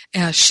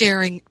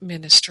 sharing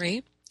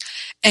ministry,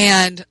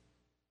 and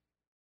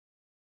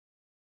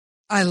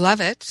I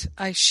love it.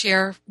 I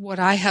share what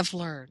I have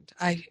learned.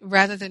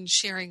 Rather than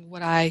sharing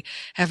what I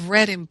have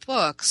read in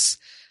books,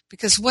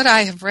 because what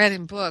I have read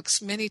in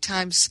books, many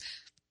times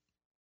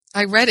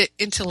I read it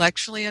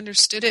intellectually,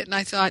 understood it, and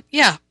I thought,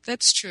 yeah,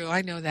 that's true,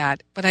 I know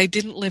that, but I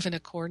didn't live in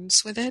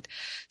accordance with it.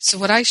 So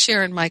what I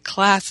share in my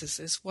classes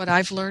is what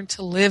I've learned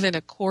to live in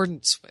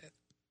accordance with.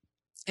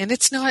 And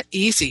it's not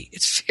easy.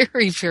 It's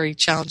very, very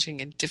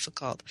challenging and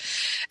difficult.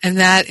 And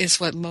that is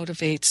what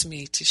motivates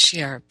me to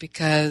share,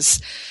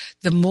 because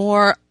the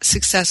more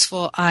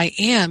successful I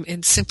am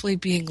in simply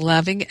being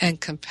loving and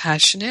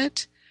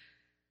compassionate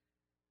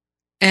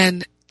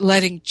and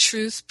letting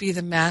truth be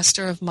the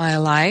master of my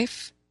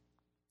life,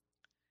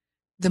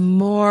 the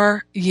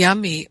more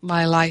yummy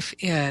my life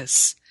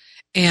is.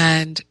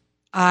 And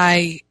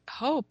I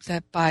hope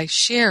that by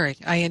sharing,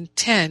 I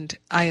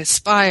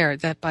aspire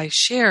that by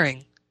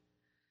sharing,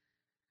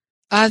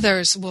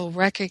 others will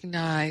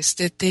recognize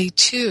that they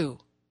too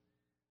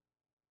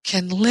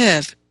can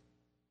live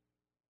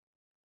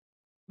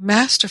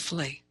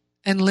masterfully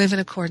and live in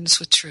accordance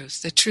with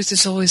truth. The truth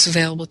is always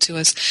available to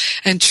us,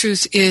 and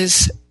truth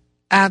is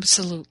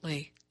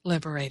absolutely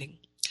liberating.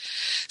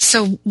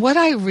 So what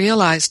I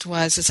realized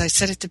was, as I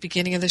said at the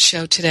beginning of the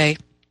show today,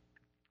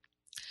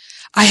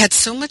 I had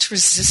so much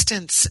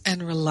resistance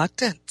and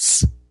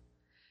reluctance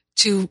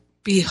to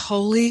be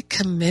wholly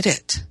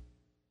committed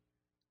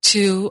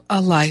to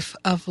a life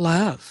of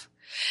love.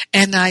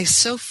 And I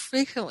so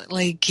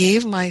frequently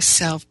gave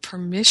myself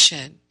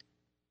permission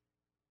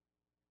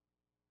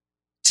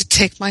to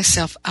take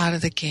myself out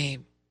of the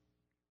game.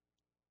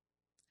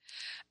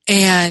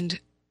 And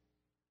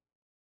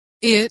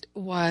it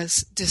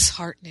was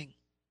disheartening.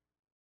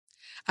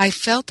 I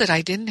felt that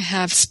I didn't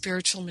have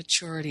spiritual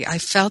maturity. I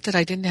felt that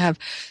I didn't have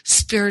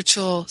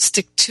spiritual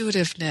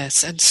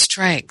stick-to-itiveness and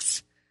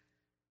strength.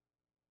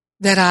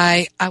 That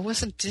I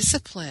wasn't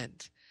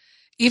disciplined.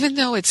 Even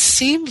though it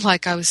seemed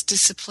like I was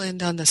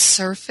disciplined on the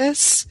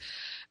surface,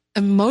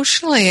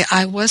 emotionally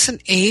I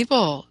wasn't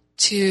able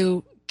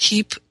to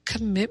keep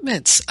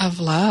commitments of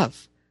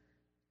love.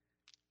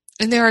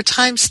 And there are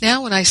times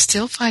now when I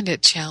still find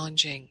it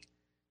challenging.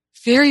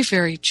 Very,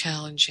 very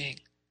challenging.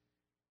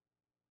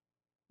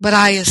 But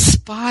I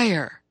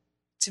aspire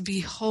to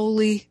be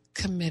wholly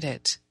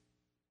committed,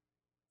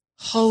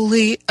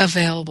 wholly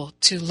available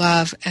to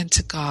love and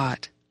to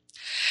God.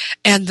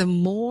 And the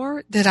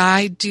more that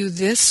I do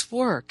this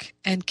work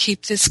and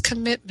keep this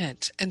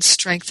commitment and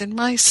strengthen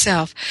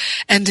myself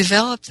and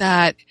develop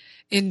that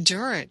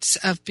endurance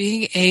of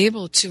being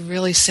able to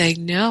really say,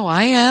 no,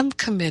 I am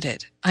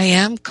committed, I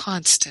am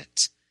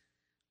constant,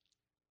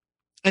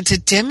 and to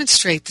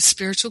demonstrate the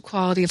spiritual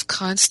quality of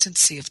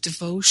constancy, of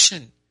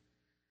devotion,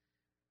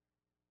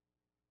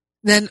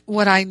 then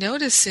what I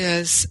notice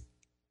is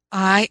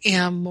I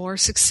am more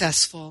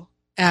successful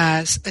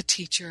as a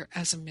teacher,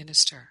 as a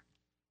minister.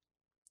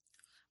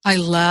 I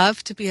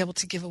love to be able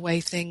to give away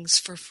things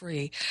for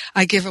free.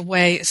 I give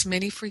away as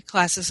many free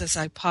classes as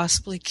I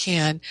possibly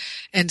can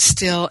and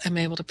still am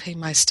able to pay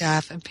my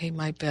staff and pay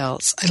my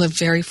bills. I live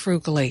very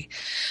frugally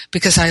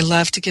because I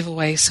love to give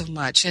away so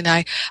much. And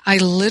I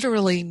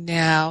literally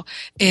now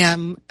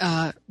am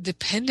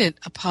dependent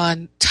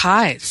upon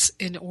tithes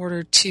in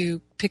order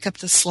to pick up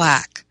the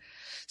slack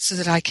so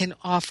that I can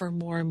offer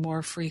more and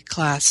more free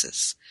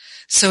classes.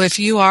 So if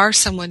you are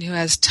someone who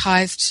has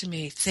tithed to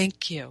me,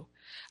 thank you.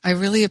 I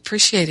really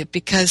appreciate it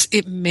because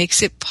it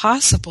makes it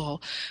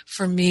possible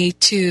for me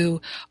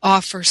to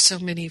offer so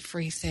many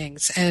free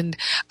things. And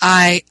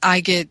I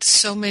get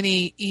so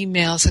many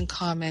emails and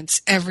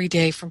comments every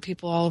day from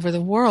people all over the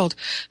world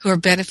who are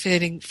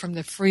benefiting from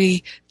the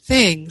free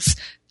things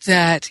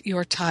that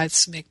your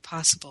tithes make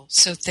possible.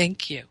 So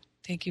thank you.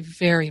 Thank you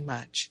very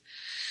much.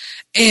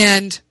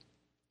 And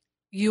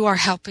you are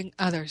helping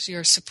others.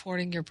 You're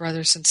supporting your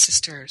brothers and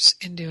sisters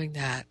in doing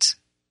that.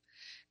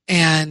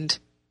 And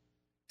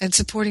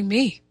supporting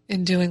me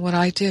in doing what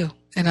I do.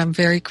 And I'm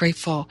very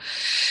grateful.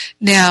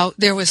 Now,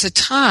 there was a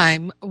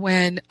time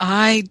when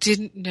I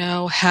didn't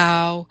know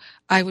how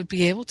I would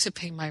be able to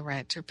pay my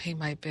rent or pay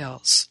my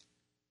bills.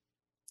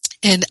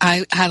 And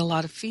I had a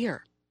lot of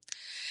fear.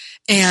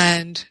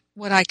 And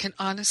what I can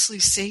honestly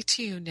say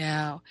to you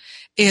now,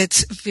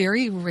 it's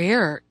very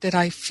rare that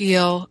I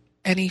feel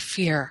any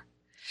fear.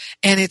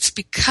 And it's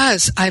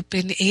because I've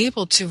been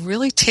able to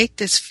really take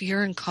this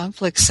fear and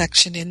conflict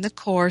section in the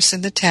course,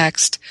 in the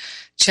text,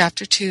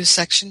 chapter 2,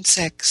 section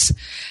 6,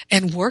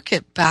 and work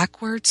it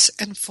backwards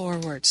and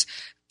forwards,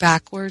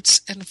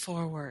 backwards and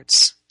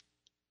forwards.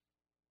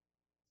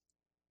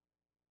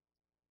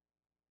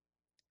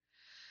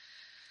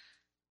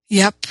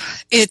 Yep,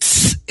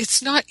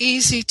 it's not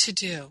easy to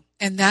do,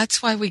 and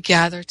that's why we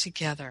gather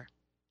together.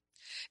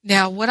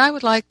 Now, what I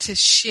would like to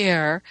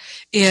share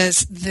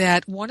is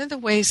that one of the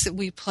ways that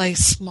we play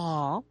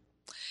small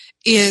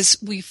is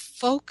we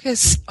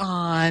focus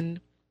on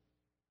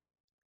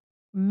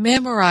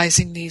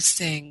memorizing these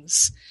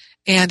things.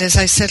 And as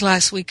I said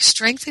last week,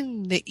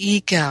 strengthening the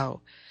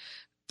ego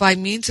by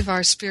means of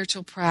our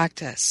spiritual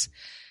practice.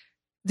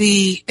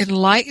 The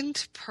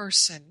enlightened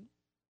person,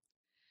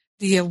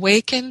 the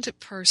awakened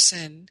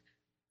person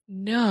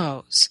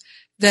knows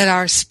that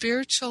our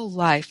spiritual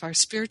life, our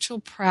spiritual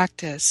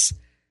practice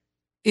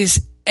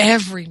is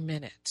every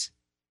minute.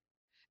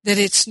 That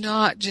it's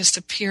not just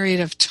a period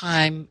of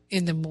time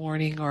in the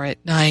morning or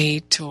at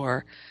night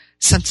or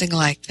something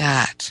like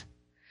that.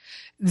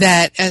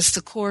 That, as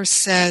the Course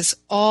says,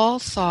 all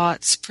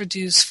thoughts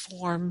produce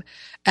form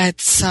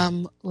at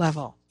some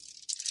level.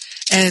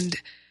 And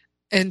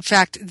in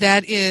fact,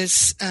 that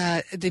is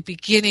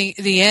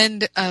the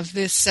end of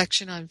this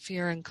section on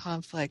fear and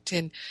conflict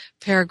in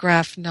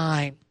paragraph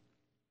 9,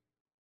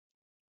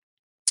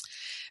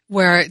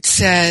 where it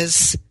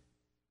says,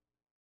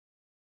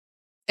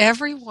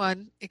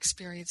 everyone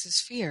experiences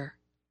fear,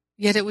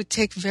 yet it would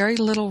take very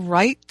little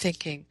right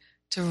thinking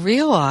to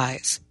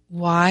realize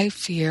why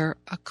fear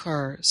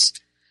occurs.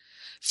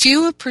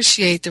 Few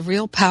appreciate the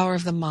real power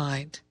of the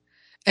mind,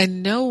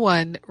 and no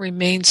one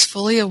remains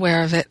fully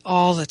aware of it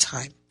all the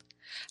time.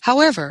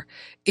 However,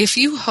 if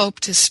you hope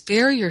to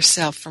spare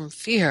yourself from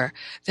fear,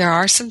 there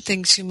are some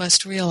things you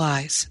must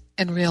realize,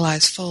 and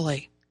realize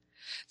fully.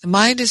 The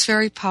mind is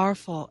very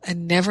powerful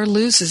and never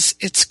loses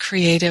its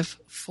creative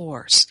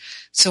force,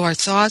 so our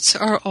thoughts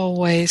are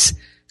always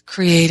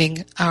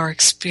creating our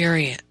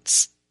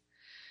experience.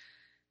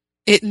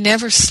 It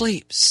never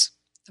sleeps.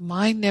 The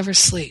mind never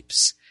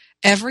sleeps.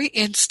 Every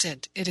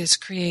instant it is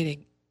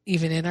creating,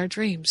 even in our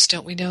dreams.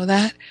 Don't we know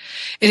that?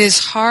 It is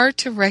hard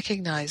to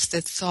recognize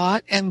that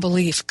thought and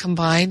belief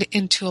combined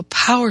into a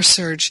power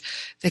surge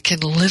that can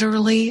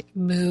literally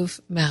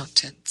move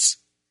mountains.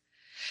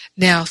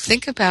 Now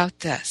think about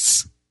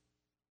this.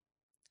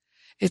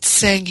 It's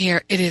saying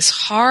here, it is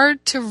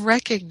hard to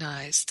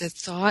recognize that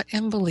thought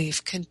and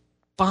belief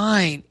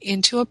combine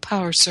into a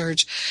power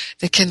surge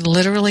that can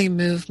literally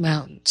move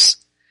mountains.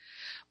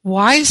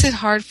 Why is it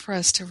hard for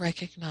us to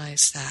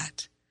recognize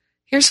that?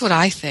 Here's what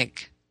I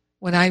think.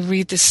 When I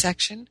read this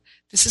section,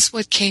 this is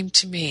what came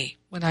to me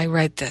when I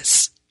read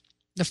this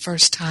the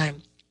first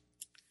time.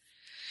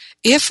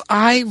 If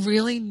I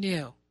really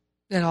knew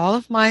that all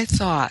of my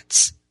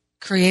thoughts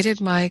created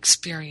my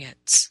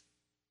experience,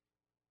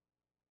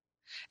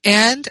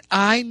 and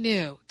I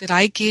knew that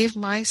I gave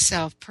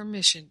myself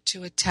permission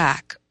to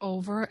attack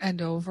over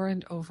and over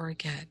and over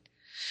again,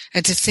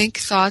 and to think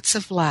thoughts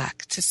of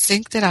lack, to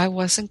think that I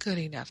wasn't good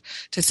enough,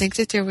 to think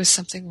that there was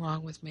something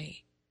wrong with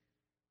me,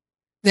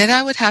 then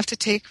I would have to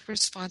take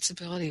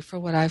responsibility for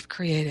what I've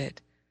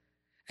created.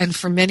 And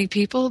for many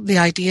people, the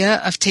idea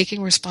of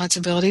taking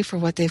responsibility for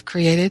what they've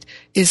created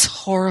is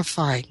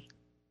horrifying.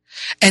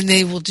 And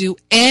they will do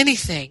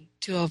anything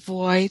to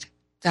avoid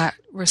that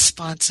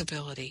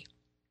responsibility.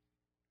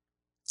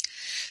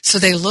 So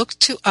they look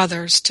to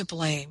others to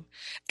blame,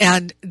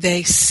 and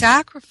they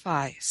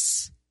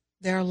sacrifice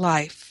their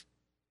life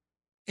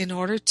in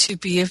order to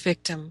be a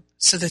victim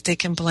so that they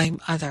can blame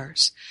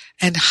others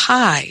and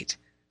hide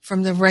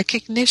from the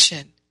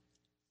recognition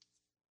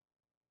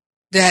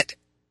that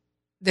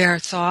their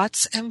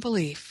thoughts and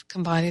belief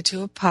combine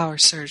into a power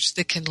surge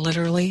that can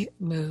literally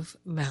move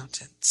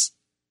mountains.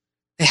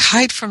 They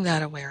hide from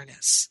that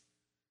awareness.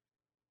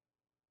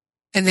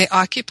 And they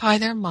occupy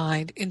their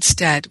mind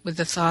instead with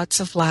the thoughts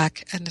of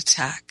lack and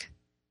attack.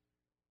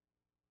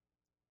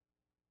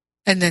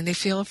 And then they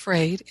feel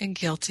afraid and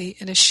guilty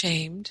and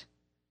ashamed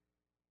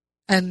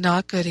and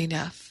not good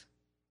enough.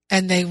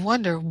 And they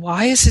wonder,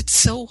 why is it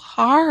so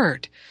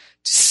hard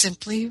to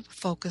simply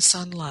focus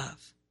on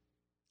love?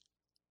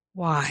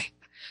 Why?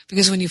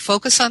 Because when you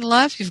focus on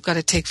love, you've got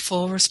to take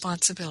full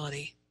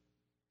responsibility.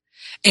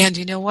 And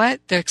you know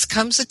what? There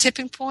comes a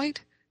tipping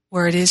point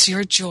where it is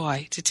your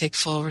joy to take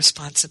full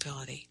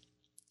responsibility.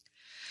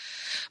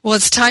 Well,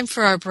 it's time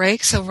for our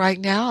break, so right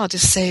now I'll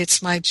just say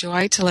it's my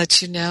joy to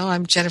let you know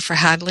I'm Jennifer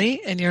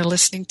Hadley, and you're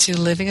listening to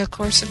Living A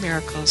Course in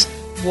Miracles,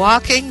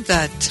 Walking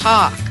the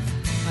Talk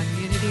on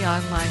Unity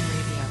Online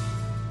Radio.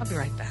 I'll be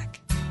right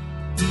back.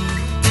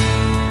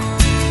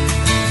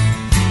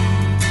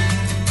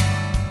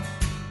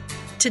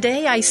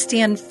 Today I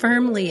stand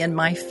firmly in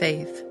my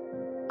faith.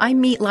 I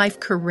meet life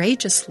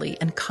courageously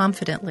and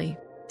confidently,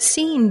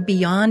 seeing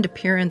beyond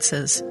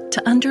appearances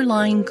to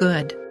underlying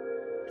good.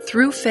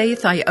 Through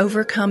faith, I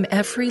overcome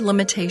every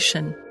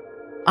limitation.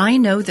 I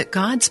know that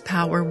God's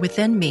power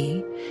within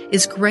me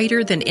is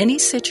greater than any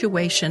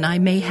situation I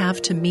may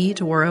have to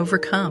meet or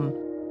overcome.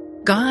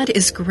 God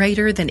is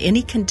greater than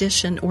any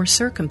condition or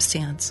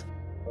circumstance.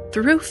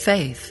 Through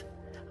faith,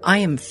 I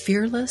am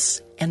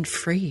fearless and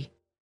free.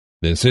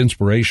 This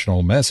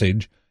inspirational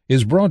message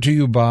is brought to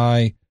you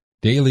by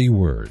Daily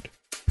Word.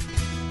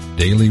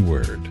 Daily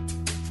Word.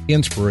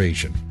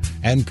 Inspiration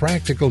and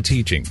practical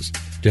teachings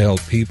to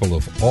help people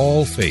of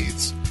all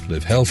faiths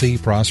live healthy,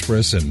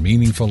 prosperous, and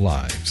meaningful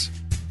lives.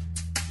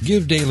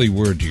 Give Daily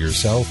Word to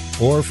yourself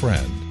or a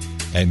friend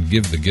and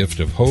give the gift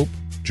of hope,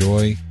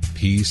 joy,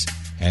 peace,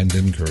 and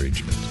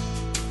encouragement.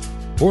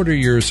 Order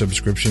your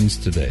subscriptions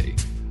today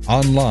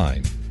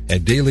online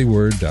at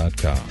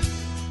dailyword.com.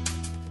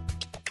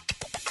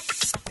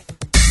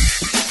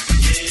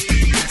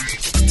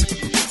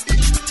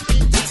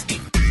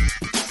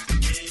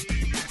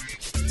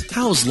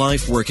 How's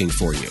life working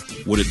for you?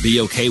 Would it be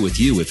okay with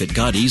you if it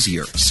got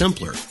easier,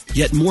 simpler,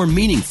 yet more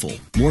meaningful,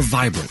 more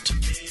vibrant?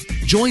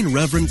 Join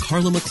Reverend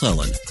Carla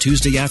McClellan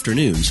Tuesday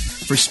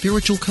afternoons for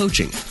spiritual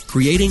coaching,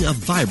 creating a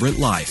vibrant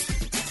life.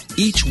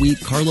 Each week,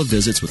 Carla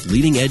visits with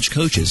leading-edge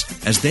coaches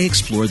as they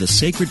explore the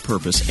sacred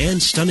purpose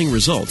and stunning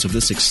results of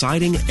this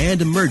exciting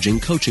and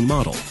emerging coaching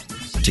model.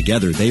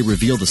 Together, they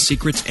reveal the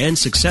secrets and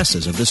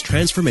successes of this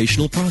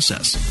transformational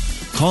process.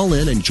 Call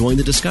in and join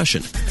the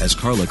discussion as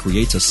Carla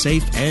creates a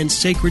safe and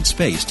sacred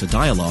space to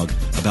dialogue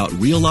about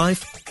real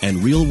life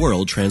and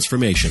real-world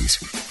transformations.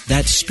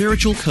 That's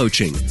spiritual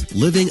coaching,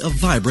 living a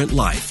vibrant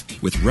life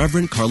with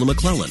Reverend Carla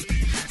McClellan.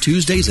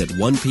 Tuesdays at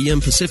 1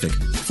 p.m. Pacific,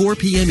 4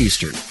 p.m.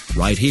 Eastern,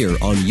 right here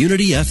on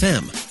Unity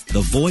FM,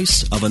 the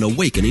voice of an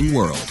awakening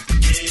world.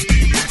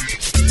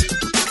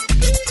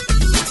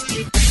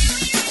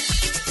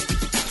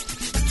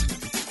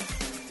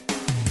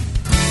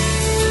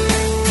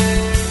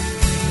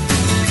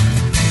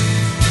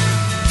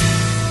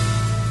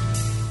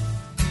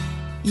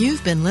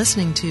 You've been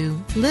listening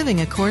to Living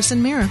A Course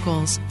in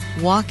Miracles,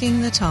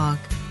 Walking the Talk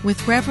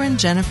with Reverend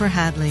Jennifer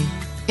Hadley.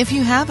 If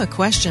you have a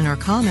question or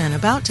comment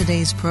about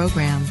today's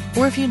program,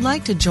 or if you'd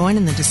like to join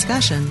in the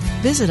discussion,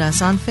 visit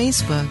us on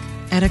Facebook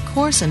at A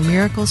Course in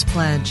Miracles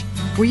Pledge,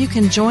 where you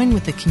can join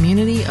with the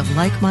community of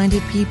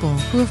like-minded people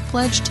who have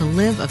pledged to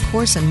live A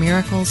Course in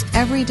Miracles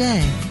every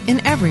day, in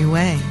every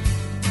way.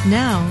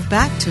 Now,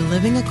 back to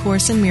Living A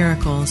Course in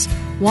Miracles,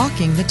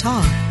 Walking the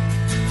Talk.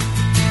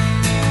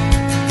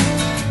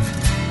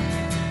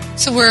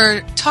 So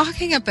we're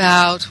talking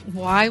about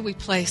why we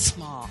play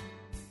small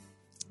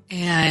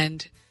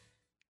and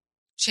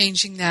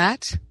changing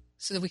that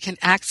so that we can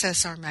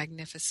access our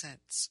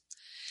magnificence.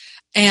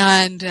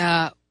 And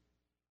to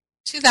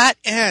that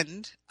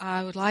end,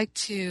 I would like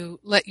to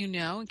let you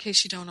know, in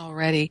case you don't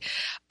already,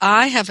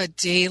 I have a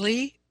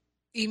daily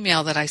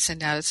email that I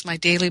send out. It's my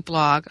daily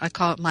blog. I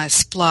call it my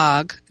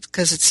splog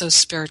because it's so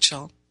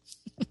spiritual.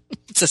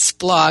 It's a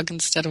splog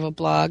instead of a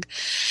blog.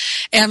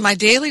 And my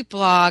daily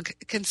blog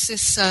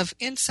consists of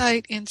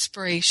insight,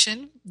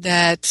 inspiration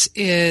that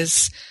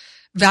is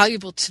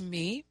valuable to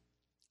me.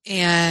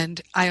 And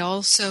I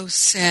also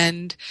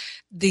send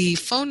the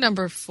phone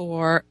number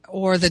for,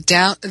 or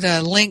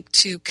the link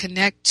to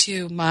connect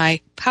to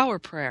my power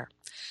prayer.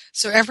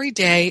 So every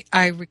day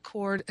I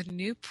record a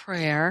new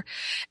prayer,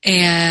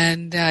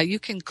 and you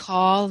can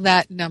call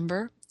that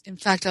number. In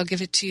fact, I'll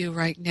give it to you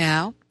right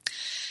now.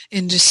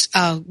 And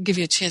I'll give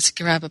you a chance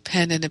to grab a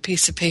pen and a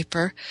piece of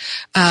paper.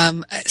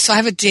 So I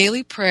have a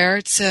daily prayer.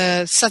 It's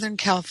a Southern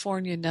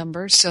California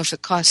number. So if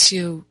it costs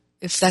you,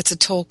 if that's a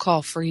toll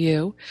call for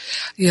you,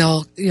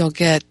 you'll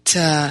get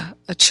a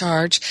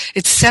charge.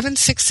 It's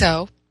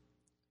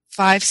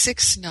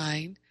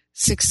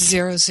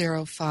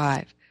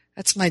 760-569-6005.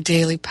 That's my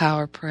daily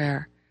power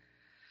prayer.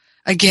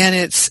 Again,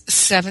 it's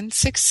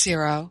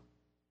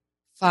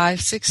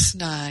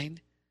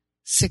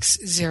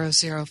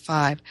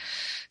 760-569-6005.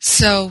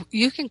 So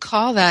you can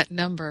call that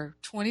number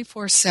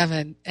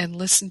 24/7 and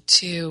listen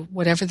to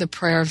whatever the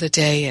prayer of the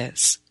day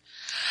is.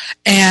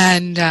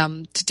 And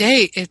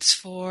today it's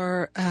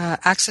for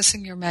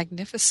accessing your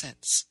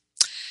magnificence.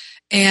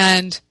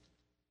 And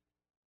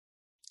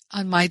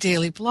on my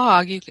daily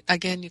blog, you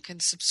can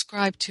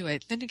subscribe to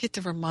it. Then you get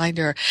the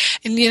reminder.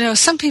 And,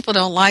 some people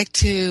don't like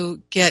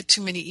to get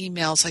too many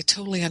emails. I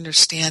totally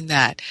understand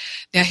that.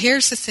 Now,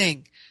 here's the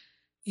thing.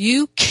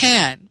 You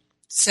can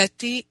set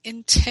the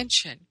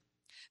intention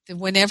that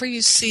whenever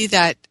you see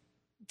that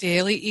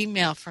daily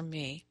email from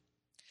me,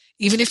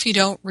 even if you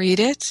don't read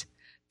it,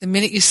 the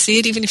minute you see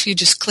it, even if you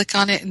just click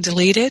on it and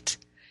delete it,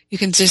 you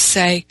can just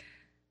say,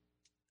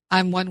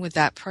 I'm one with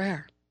that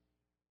prayer.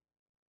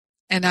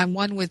 And I'm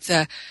one with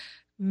the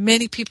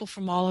many people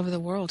from all over the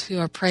world who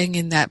are praying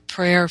in that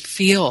prayer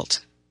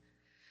field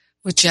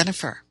with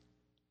Jennifer.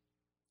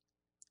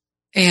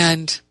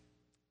 And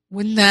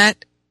wouldn't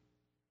that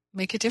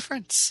make a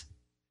difference?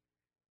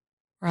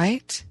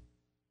 Right?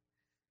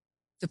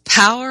 The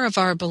power of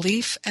our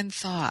belief and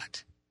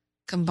thought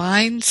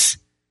combines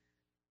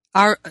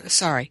our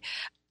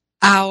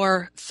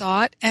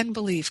thought and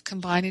belief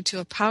combine into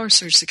a power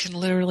surge that can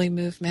literally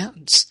move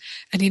mountains.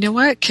 And you know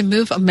what? It can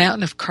move a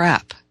mountain of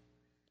crap.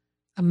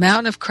 A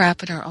mountain of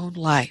crap in our own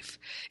life,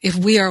 if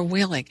we are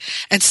willing.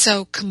 And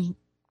so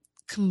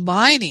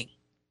combining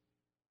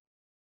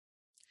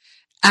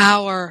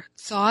our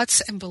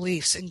thoughts and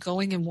beliefs and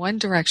going in one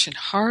direction,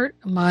 heart,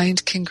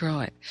 mind,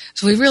 congruent.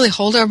 So we really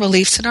hold our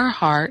beliefs in our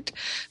heart,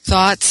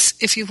 thoughts,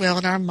 if you will,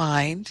 in our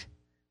mind.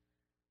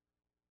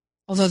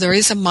 Although there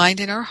is a mind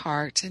in our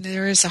heart and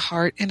there is a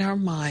heart in our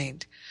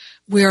mind,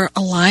 we're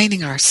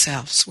aligning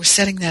ourselves. We're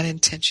setting that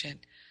intention.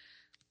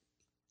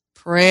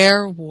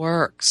 Prayer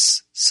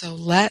works. So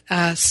let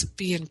us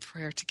be in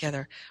prayer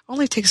together.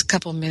 Only takes a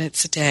couple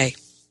minutes a day.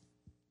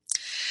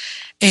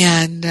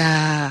 And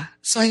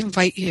so I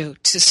invite you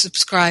to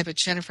subscribe at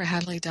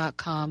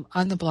jenniferhadley.com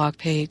on the blog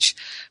page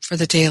for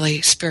the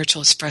Daily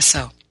Spiritual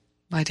Espresso,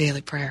 my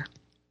daily prayer.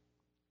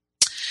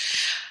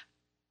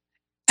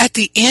 At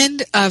the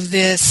end of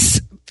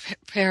this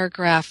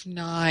paragraph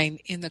 9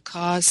 in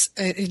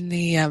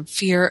the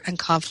fear and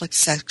conflict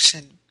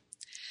section,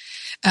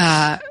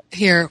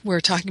 here we're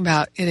talking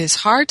about it is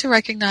hard to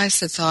recognize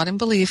that thought and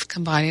belief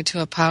combine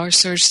into a power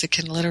surge that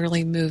can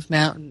literally move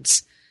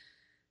mountains.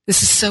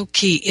 This is so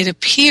key. It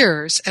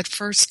appears at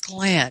first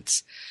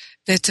glance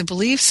that to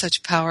believe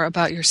such power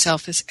about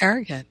yourself is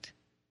arrogant,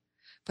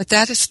 but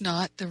that is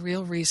not the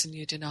real reason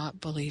you do not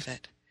believe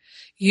it.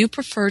 You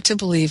prefer to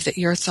believe that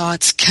your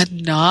thoughts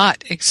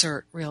cannot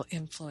exert real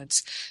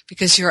influence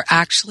because you're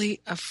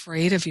actually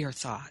afraid of your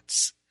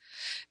thoughts.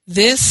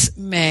 This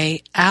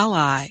may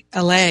allay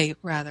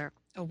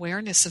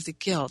awareness of the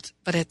guilt,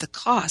 but at the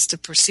cost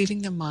of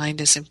perceiving the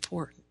mind as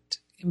impotent.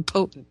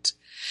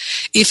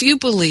 If you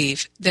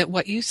believe that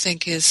what you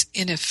think is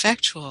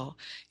ineffectual,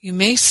 you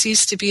may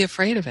cease to be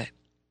afraid of it,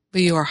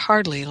 but you are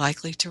hardly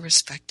likely to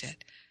respect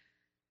it.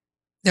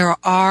 There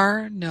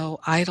are no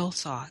idle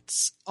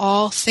thoughts.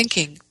 All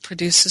thinking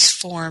produces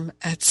form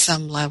at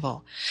some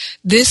level.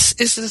 This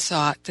is the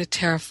thought that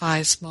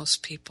terrifies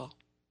most people.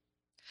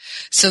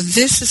 So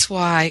this is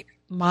why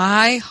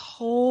my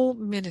whole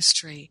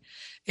ministry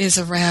is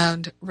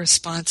around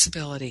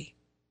responsibility.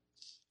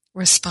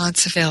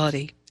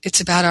 Responsibility. It's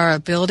about our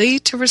ability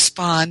to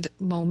respond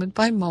moment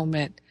by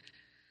moment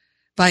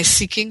by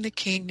seeking the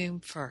kingdom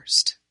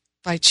first,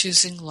 by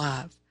choosing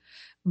love,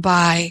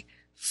 by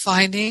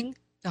finding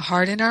the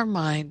heart in our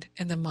mind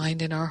and the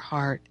mind in our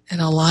heart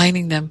and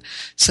aligning them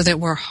so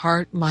that we're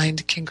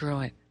heart-mind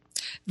congruent.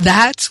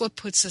 That's what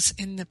puts us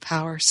in the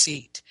power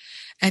seat.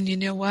 And you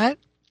know what?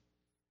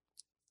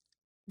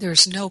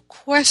 There's no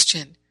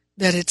question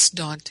that it's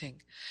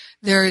daunting.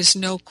 There is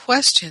no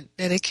question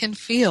that it can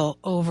feel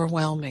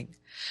overwhelming.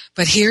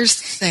 But here's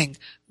the thing.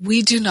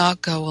 We do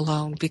not go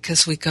alone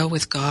because we go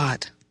with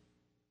God.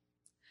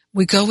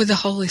 We go with the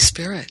Holy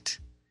Spirit.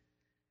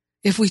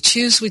 If we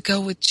choose, we go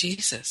with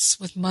Jesus,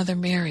 with Mother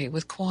Mary,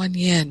 with Kuan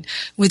Yin,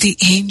 with the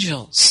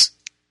angels.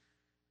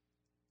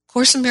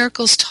 Course in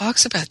Miracles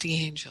talks about the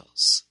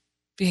angels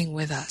being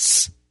with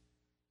us.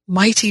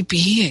 Mighty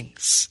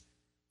beings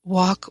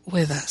walk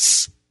with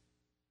us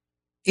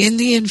in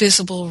the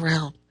invisible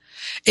realm.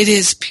 It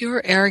is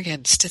pure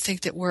arrogance to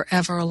think that we're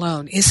ever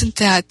alone. Isn't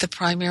that the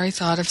primary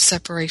thought of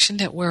separation,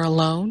 that we're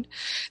alone,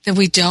 that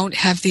we don't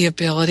have the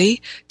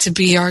ability to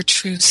be our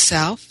true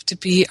self, to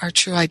be our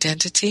true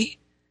identity?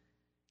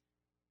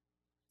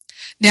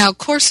 Now,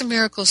 Course in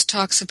Miracles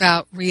talks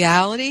about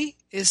reality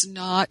is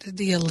not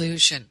the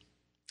illusion.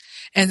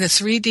 And the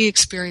 3D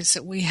experience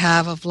that we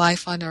have of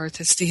life on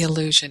earth is the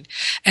illusion.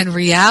 And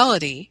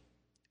reality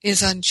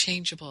is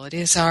unchangeable. It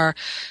is our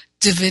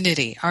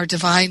divinity, our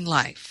divine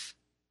life.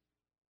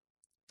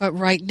 But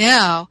right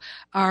now,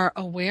 our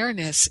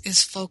awareness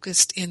is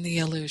focused in the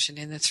illusion,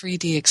 in the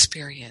 3D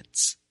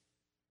experience.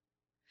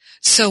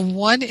 So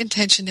one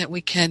intention that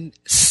we can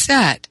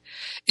set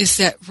is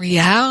that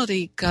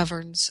reality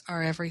governs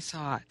our every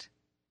thought.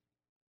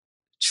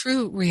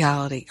 True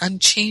reality,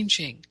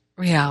 unchanging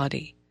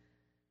reality.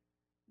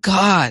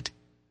 God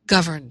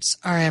governs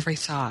our every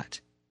thought.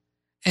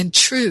 And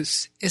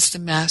truth is the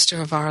master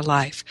of our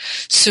life.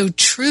 So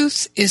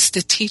truth is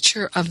the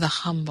teacher of the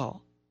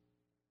humble.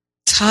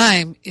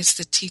 Time is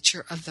the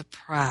teacher of the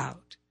proud.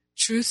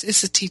 Truth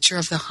is the teacher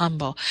of the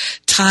humble.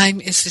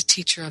 Time is the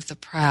teacher of the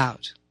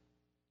proud.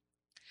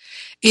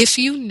 If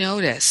you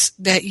notice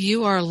that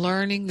you are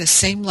learning the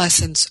same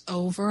lessons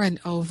over and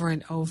over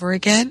and over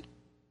again,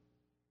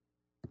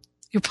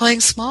 you're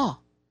playing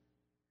small.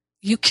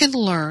 You can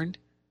learn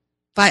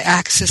by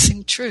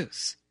accessing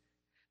truth.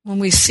 When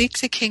we seek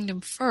the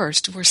kingdom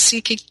first, we're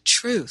seeking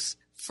truth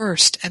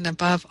first and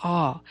above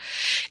all.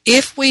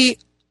 If we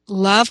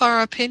love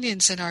our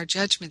opinions and our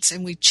judgments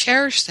and we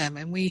cherish them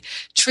and we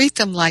treat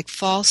them like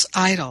false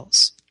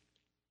idols,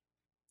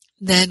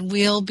 then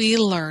we'll be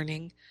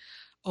learning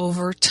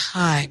over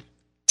time.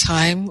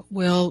 Time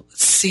will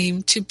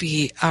seem to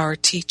be our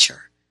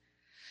teacher.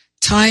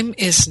 Time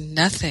is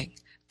nothing.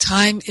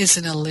 Time is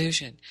an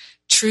illusion.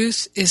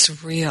 Truth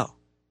is real.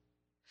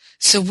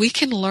 So we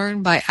can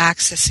learn by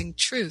accessing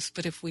truth,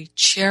 but if we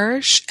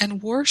cherish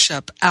and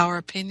worship our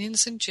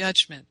opinions and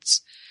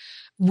judgments,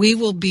 we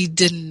will be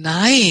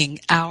denying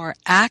our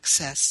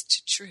access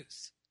to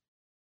truth.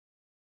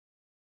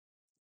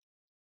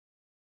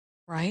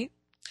 Right?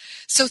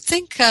 So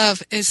think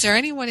of, is there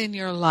anyone in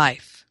your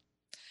life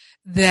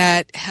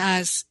that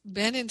has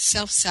been in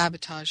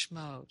self-sabotage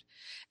mode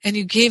and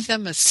you gave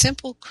them a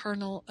simple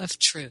kernel of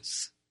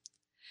truth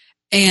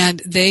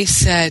and they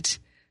said,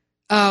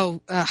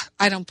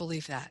 I don't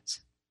believe that.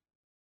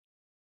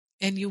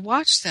 And you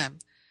watch them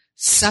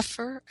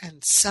suffer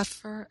and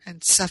suffer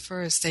and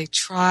suffer as they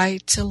try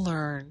to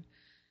learn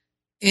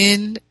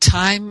in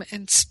time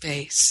and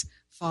space,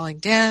 falling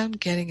down,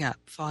 getting up,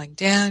 falling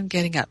down,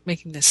 getting up,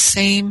 making the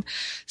same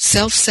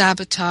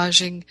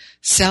self-sabotaging,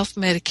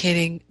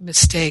 self-medicating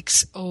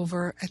mistakes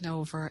over and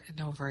over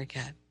and over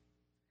again.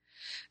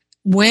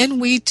 When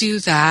we do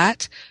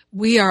that,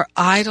 we are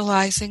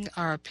idolizing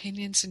our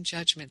opinions and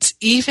judgments,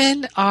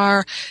 even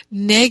our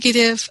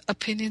negative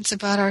opinions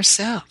about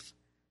ourselves.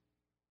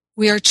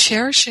 We are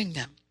cherishing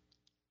them.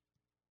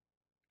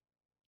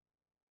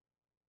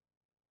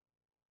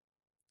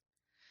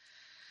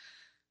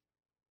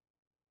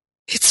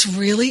 It's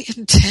really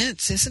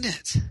intense, isn't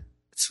it?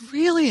 It's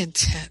really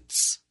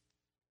intense.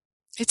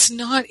 It's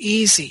not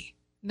easy,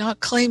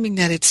 not claiming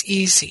that it's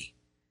easy.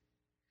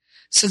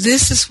 So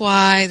this is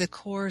why the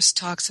Course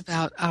talks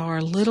about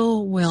our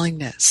little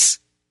willingness.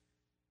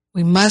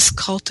 We must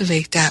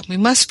cultivate that. We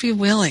must be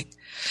willing.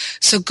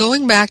 So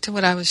going back to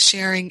what I was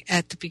sharing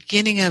at the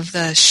beginning of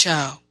the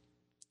show,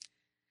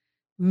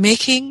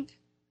 making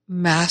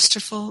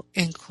masterful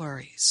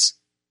inquiries,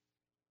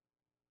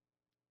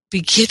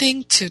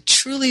 beginning to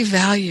truly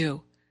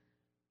value,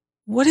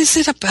 what is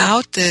it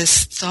about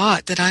this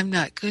thought that I'm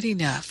not good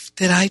enough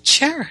that I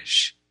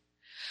cherish?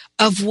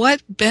 Of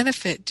what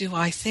benefit do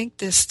I think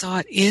this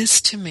thought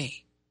is to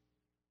me?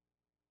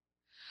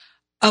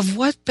 Of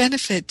what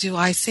benefit do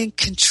I think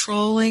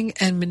controlling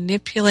and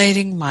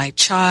manipulating my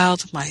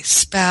child, my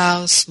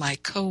spouse, my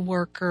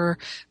coworker,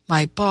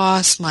 my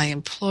boss, my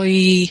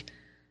employee,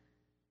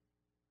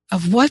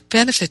 of what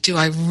benefit do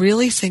I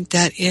really think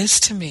that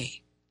is to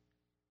me?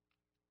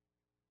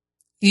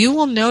 You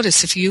will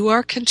notice if you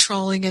are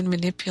controlling and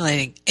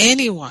manipulating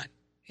anyone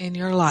in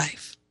your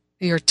life,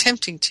 you're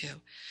attempting to,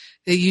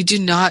 that you do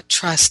not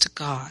trust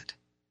God.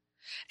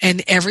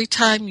 And every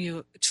time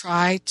you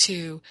try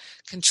to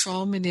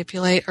control,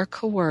 manipulate, or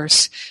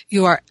coerce,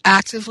 you are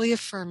actively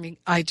affirming,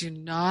 I do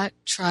not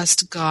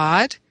trust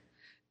God.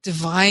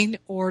 Divine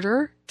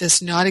order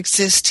does not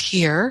exist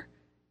here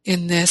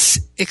in this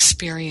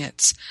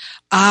experience.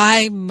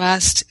 I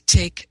must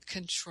take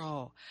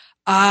control.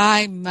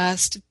 I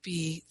must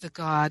be the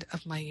God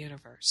of my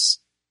universe.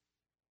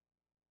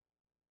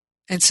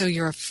 And so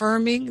you're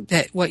affirming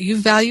that what you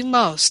value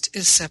most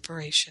is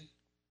separation.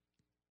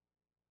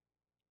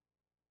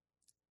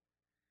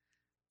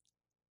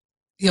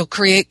 You'll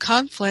create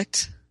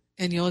conflict,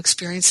 and you'll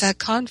experience that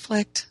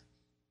conflict.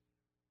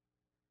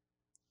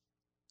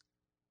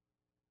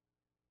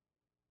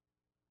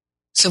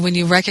 So when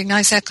you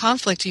recognize that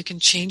conflict, you can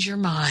change your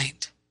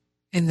mind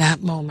in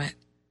that moment.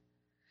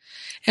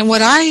 And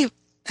what I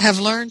have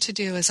learned to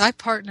do is I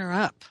partner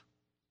up.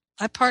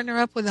 I partner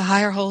up with the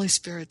higher Holy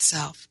Spirit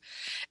self.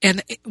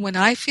 And when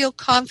I feel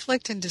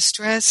conflict and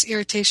distress,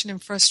 irritation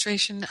and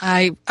frustration,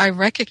 I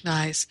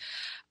recognize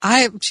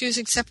I am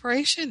choosing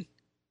separation.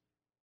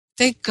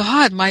 Thank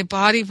God my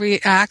body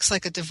reacts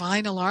like a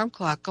divine alarm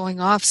clock going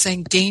off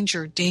saying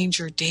danger,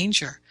 danger,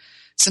 danger.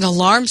 It's an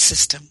alarm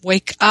system.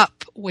 Wake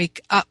up,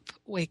 wake up,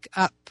 wake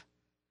up.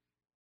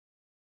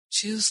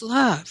 Choose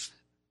love.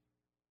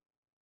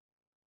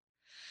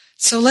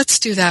 So let's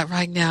do that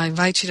right now. I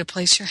invite you to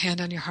place your hand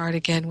on your heart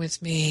again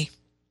with me.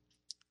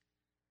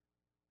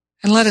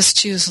 And let us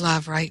choose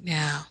love right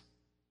now.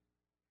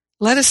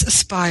 Let us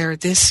aspire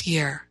this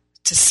year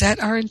to set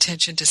our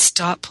intention to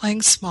stop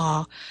playing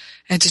small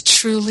and to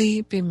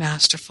truly be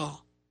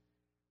masterful,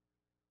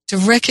 to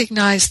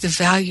recognize the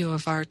value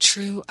of our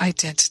true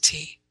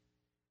identity.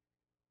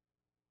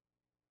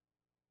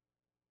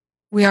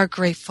 We are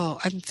grateful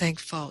and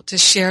thankful to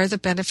share the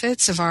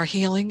benefits of our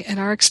healing and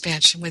our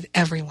expansion with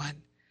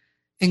everyone.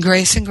 In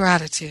grace and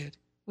gratitude,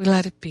 we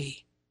let it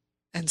be.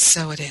 And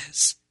so it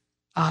is.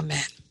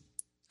 Amen.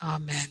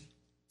 Amen.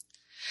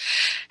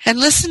 And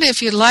listen,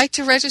 if you'd like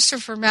to register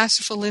for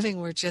Masterful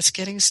Living, we're just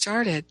getting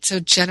started. So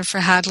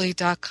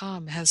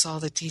JenniferHadley.com has all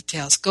the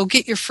details. Go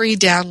get your free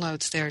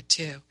downloads there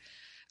too.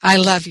 I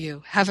love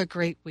you. Have a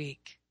great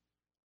week.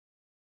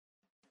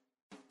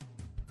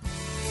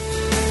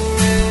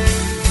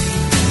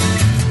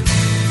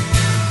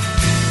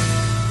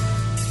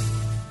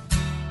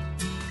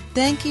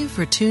 Thank you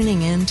for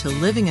tuning in to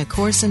Living A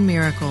Course in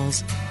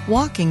Miracles,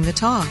 Walking the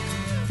Talk,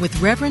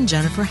 with Reverend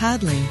Jennifer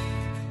Hadley.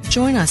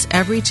 Join us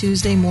every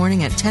Tuesday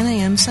morning at 10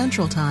 a.m.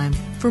 Central Time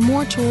for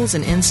more tools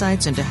and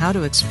insights into how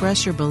to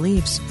express your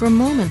beliefs from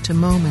moment to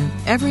moment,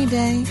 every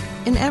day,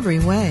 in every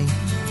way.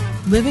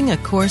 Living A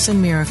Course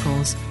in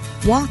Miracles,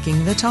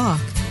 Walking the Talk,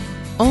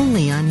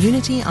 only on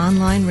Unity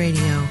Online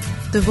Radio,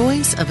 the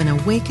voice of an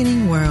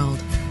awakening world.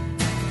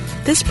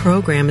 This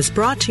program is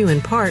brought to you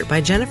in part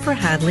by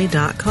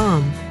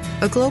JenniferHadley.com,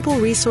 a global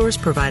resource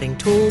providing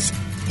tools,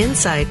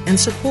 insight, and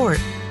support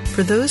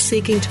for those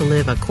seeking to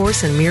live A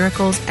Course in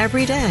Miracles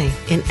every day,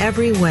 in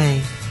every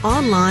way.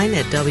 Online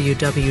at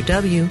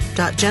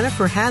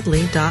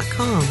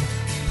www.jenniferhadley.com.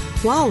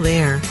 While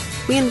there,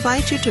 we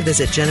invite you to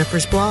visit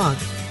Jennifer's blog,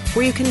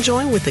 where you can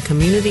join with the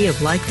community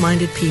of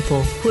like-minded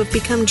people who have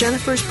become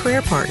Jennifer's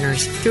prayer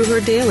partners through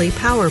her daily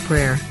power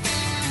prayer.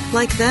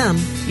 Like them,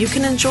 you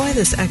can enjoy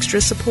this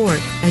extra support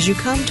as you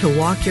come to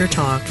walk your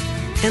talk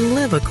and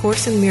live A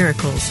Course in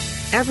Miracles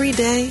every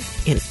day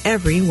in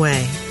every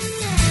way.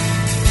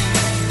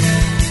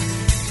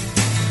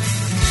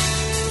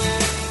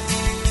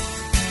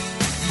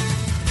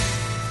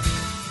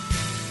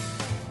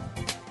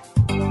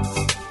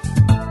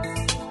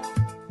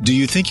 Do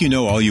you think you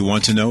know all you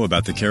want to know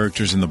about the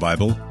characters in the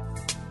Bible?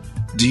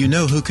 Do you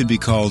know who could be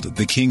called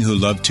the king who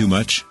loved too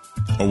much?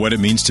 Or what it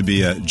means to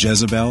be a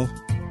Jezebel?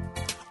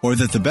 Or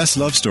that the best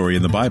love story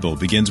in the Bible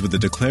begins with the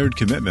declared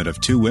commitment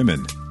of two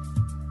women?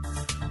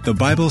 The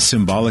Bible's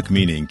symbolic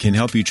meaning can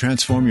help you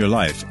transform your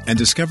life and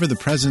discover the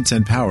presence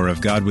and power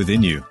of God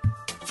within you.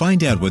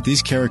 Find out what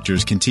these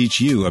characters can teach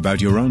you about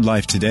your own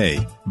life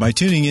today by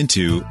tuning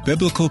into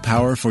Biblical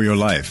Power for Your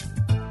Life.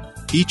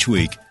 Each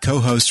week,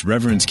 co-hosts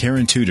Reverends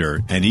Karen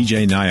Tudor and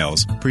E.J.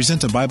 Niles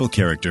present a Bible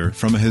character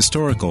from a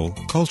historical,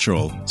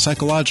 cultural,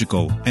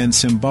 psychological, and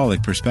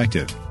symbolic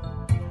perspective.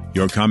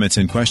 Your comments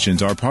and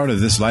questions are part of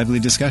this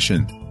lively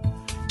discussion.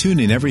 Tune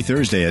in every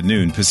Thursday at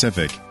noon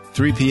Pacific,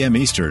 3 p.m.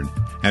 Eastern,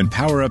 and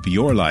power up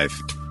your life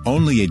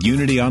only at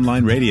Unity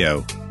Online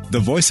Radio, the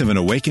voice of an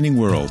awakening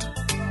world.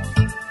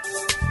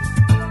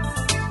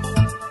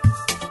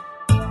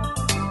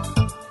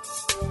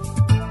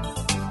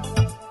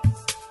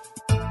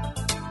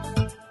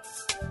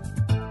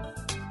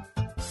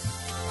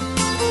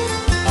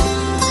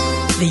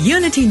 The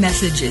Unity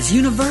message is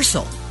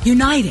universal,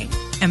 uniting,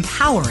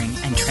 empowering,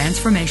 and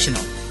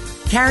transformational.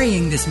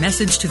 Carrying this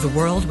message to the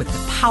world with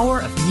the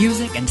power of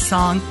music and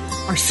song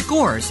are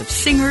scores of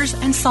singers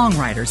and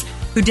songwriters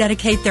who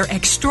dedicate their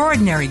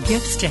extraordinary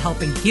gifts to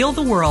helping heal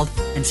the world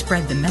and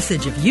spread the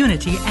message of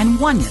unity and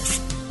oneness.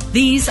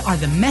 These are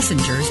the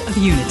messengers of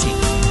unity.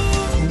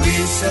 We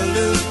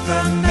salute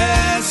the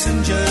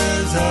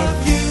messengers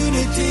of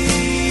unity,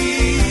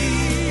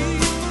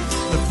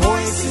 the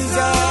voices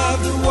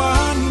of the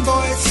one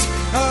voice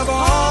of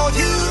all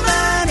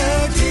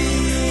humanity,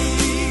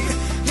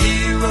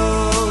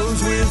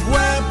 heroes with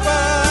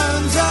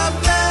weapons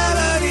of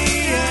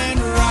melody and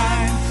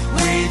rhyme,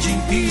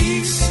 waging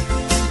peace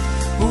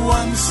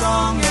one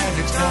song at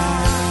a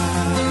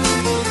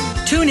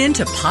time. Tune in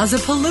to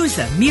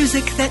Pauzapalooza,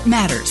 Music That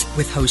Matters,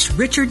 with host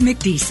Richard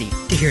McDeesey,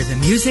 to hear the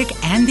music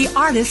and the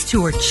artists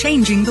who are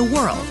changing the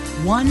world,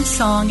 one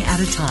song at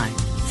a time.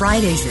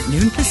 Fridays at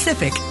noon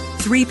Pacific,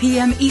 3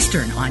 p.m.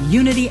 Eastern on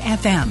Unity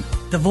FM,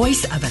 the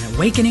voice of an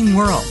awakening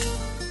world.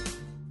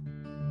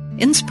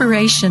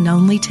 Inspiration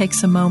only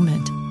takes a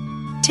moment.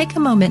 Take a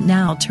moment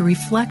now to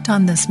reflect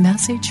on this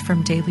message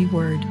from Daily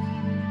Word.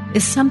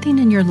 Is something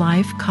in your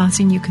life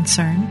causing you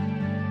concern?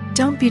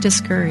 Don't be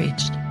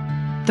discouraged.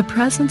 The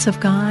presence of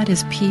God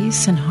is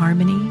peace and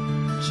harmony,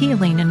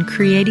 healing and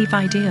creative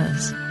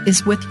ideas,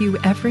 is with you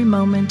every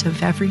moment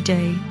of every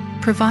day,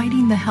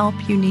 providing the help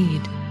you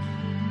need.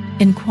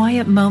 In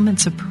quiet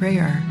moments of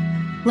prayer,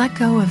 let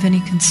go of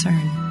any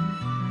concern.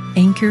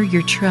 Anchor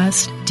your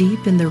trust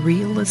deep in the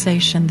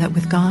realization that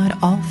with God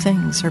all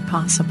things are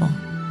possible.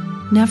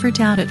 Never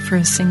doubt it for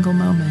a single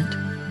moment.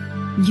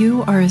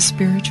 You are a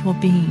spiritual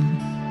being,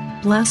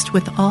 blessed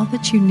with all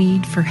that you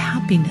need for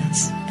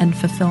happiness and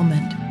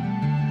fulfillment.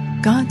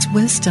 God's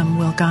wisdom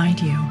will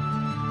guide you.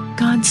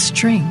 God's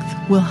strength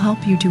will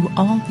help you do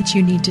all that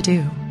you need to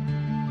do.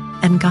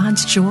 And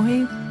God's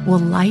joy will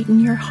lighten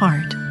your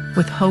heart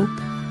with hope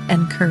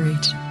and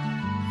courage.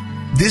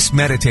 This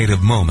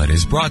meditative moment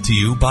is brought to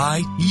you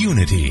by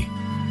Unity,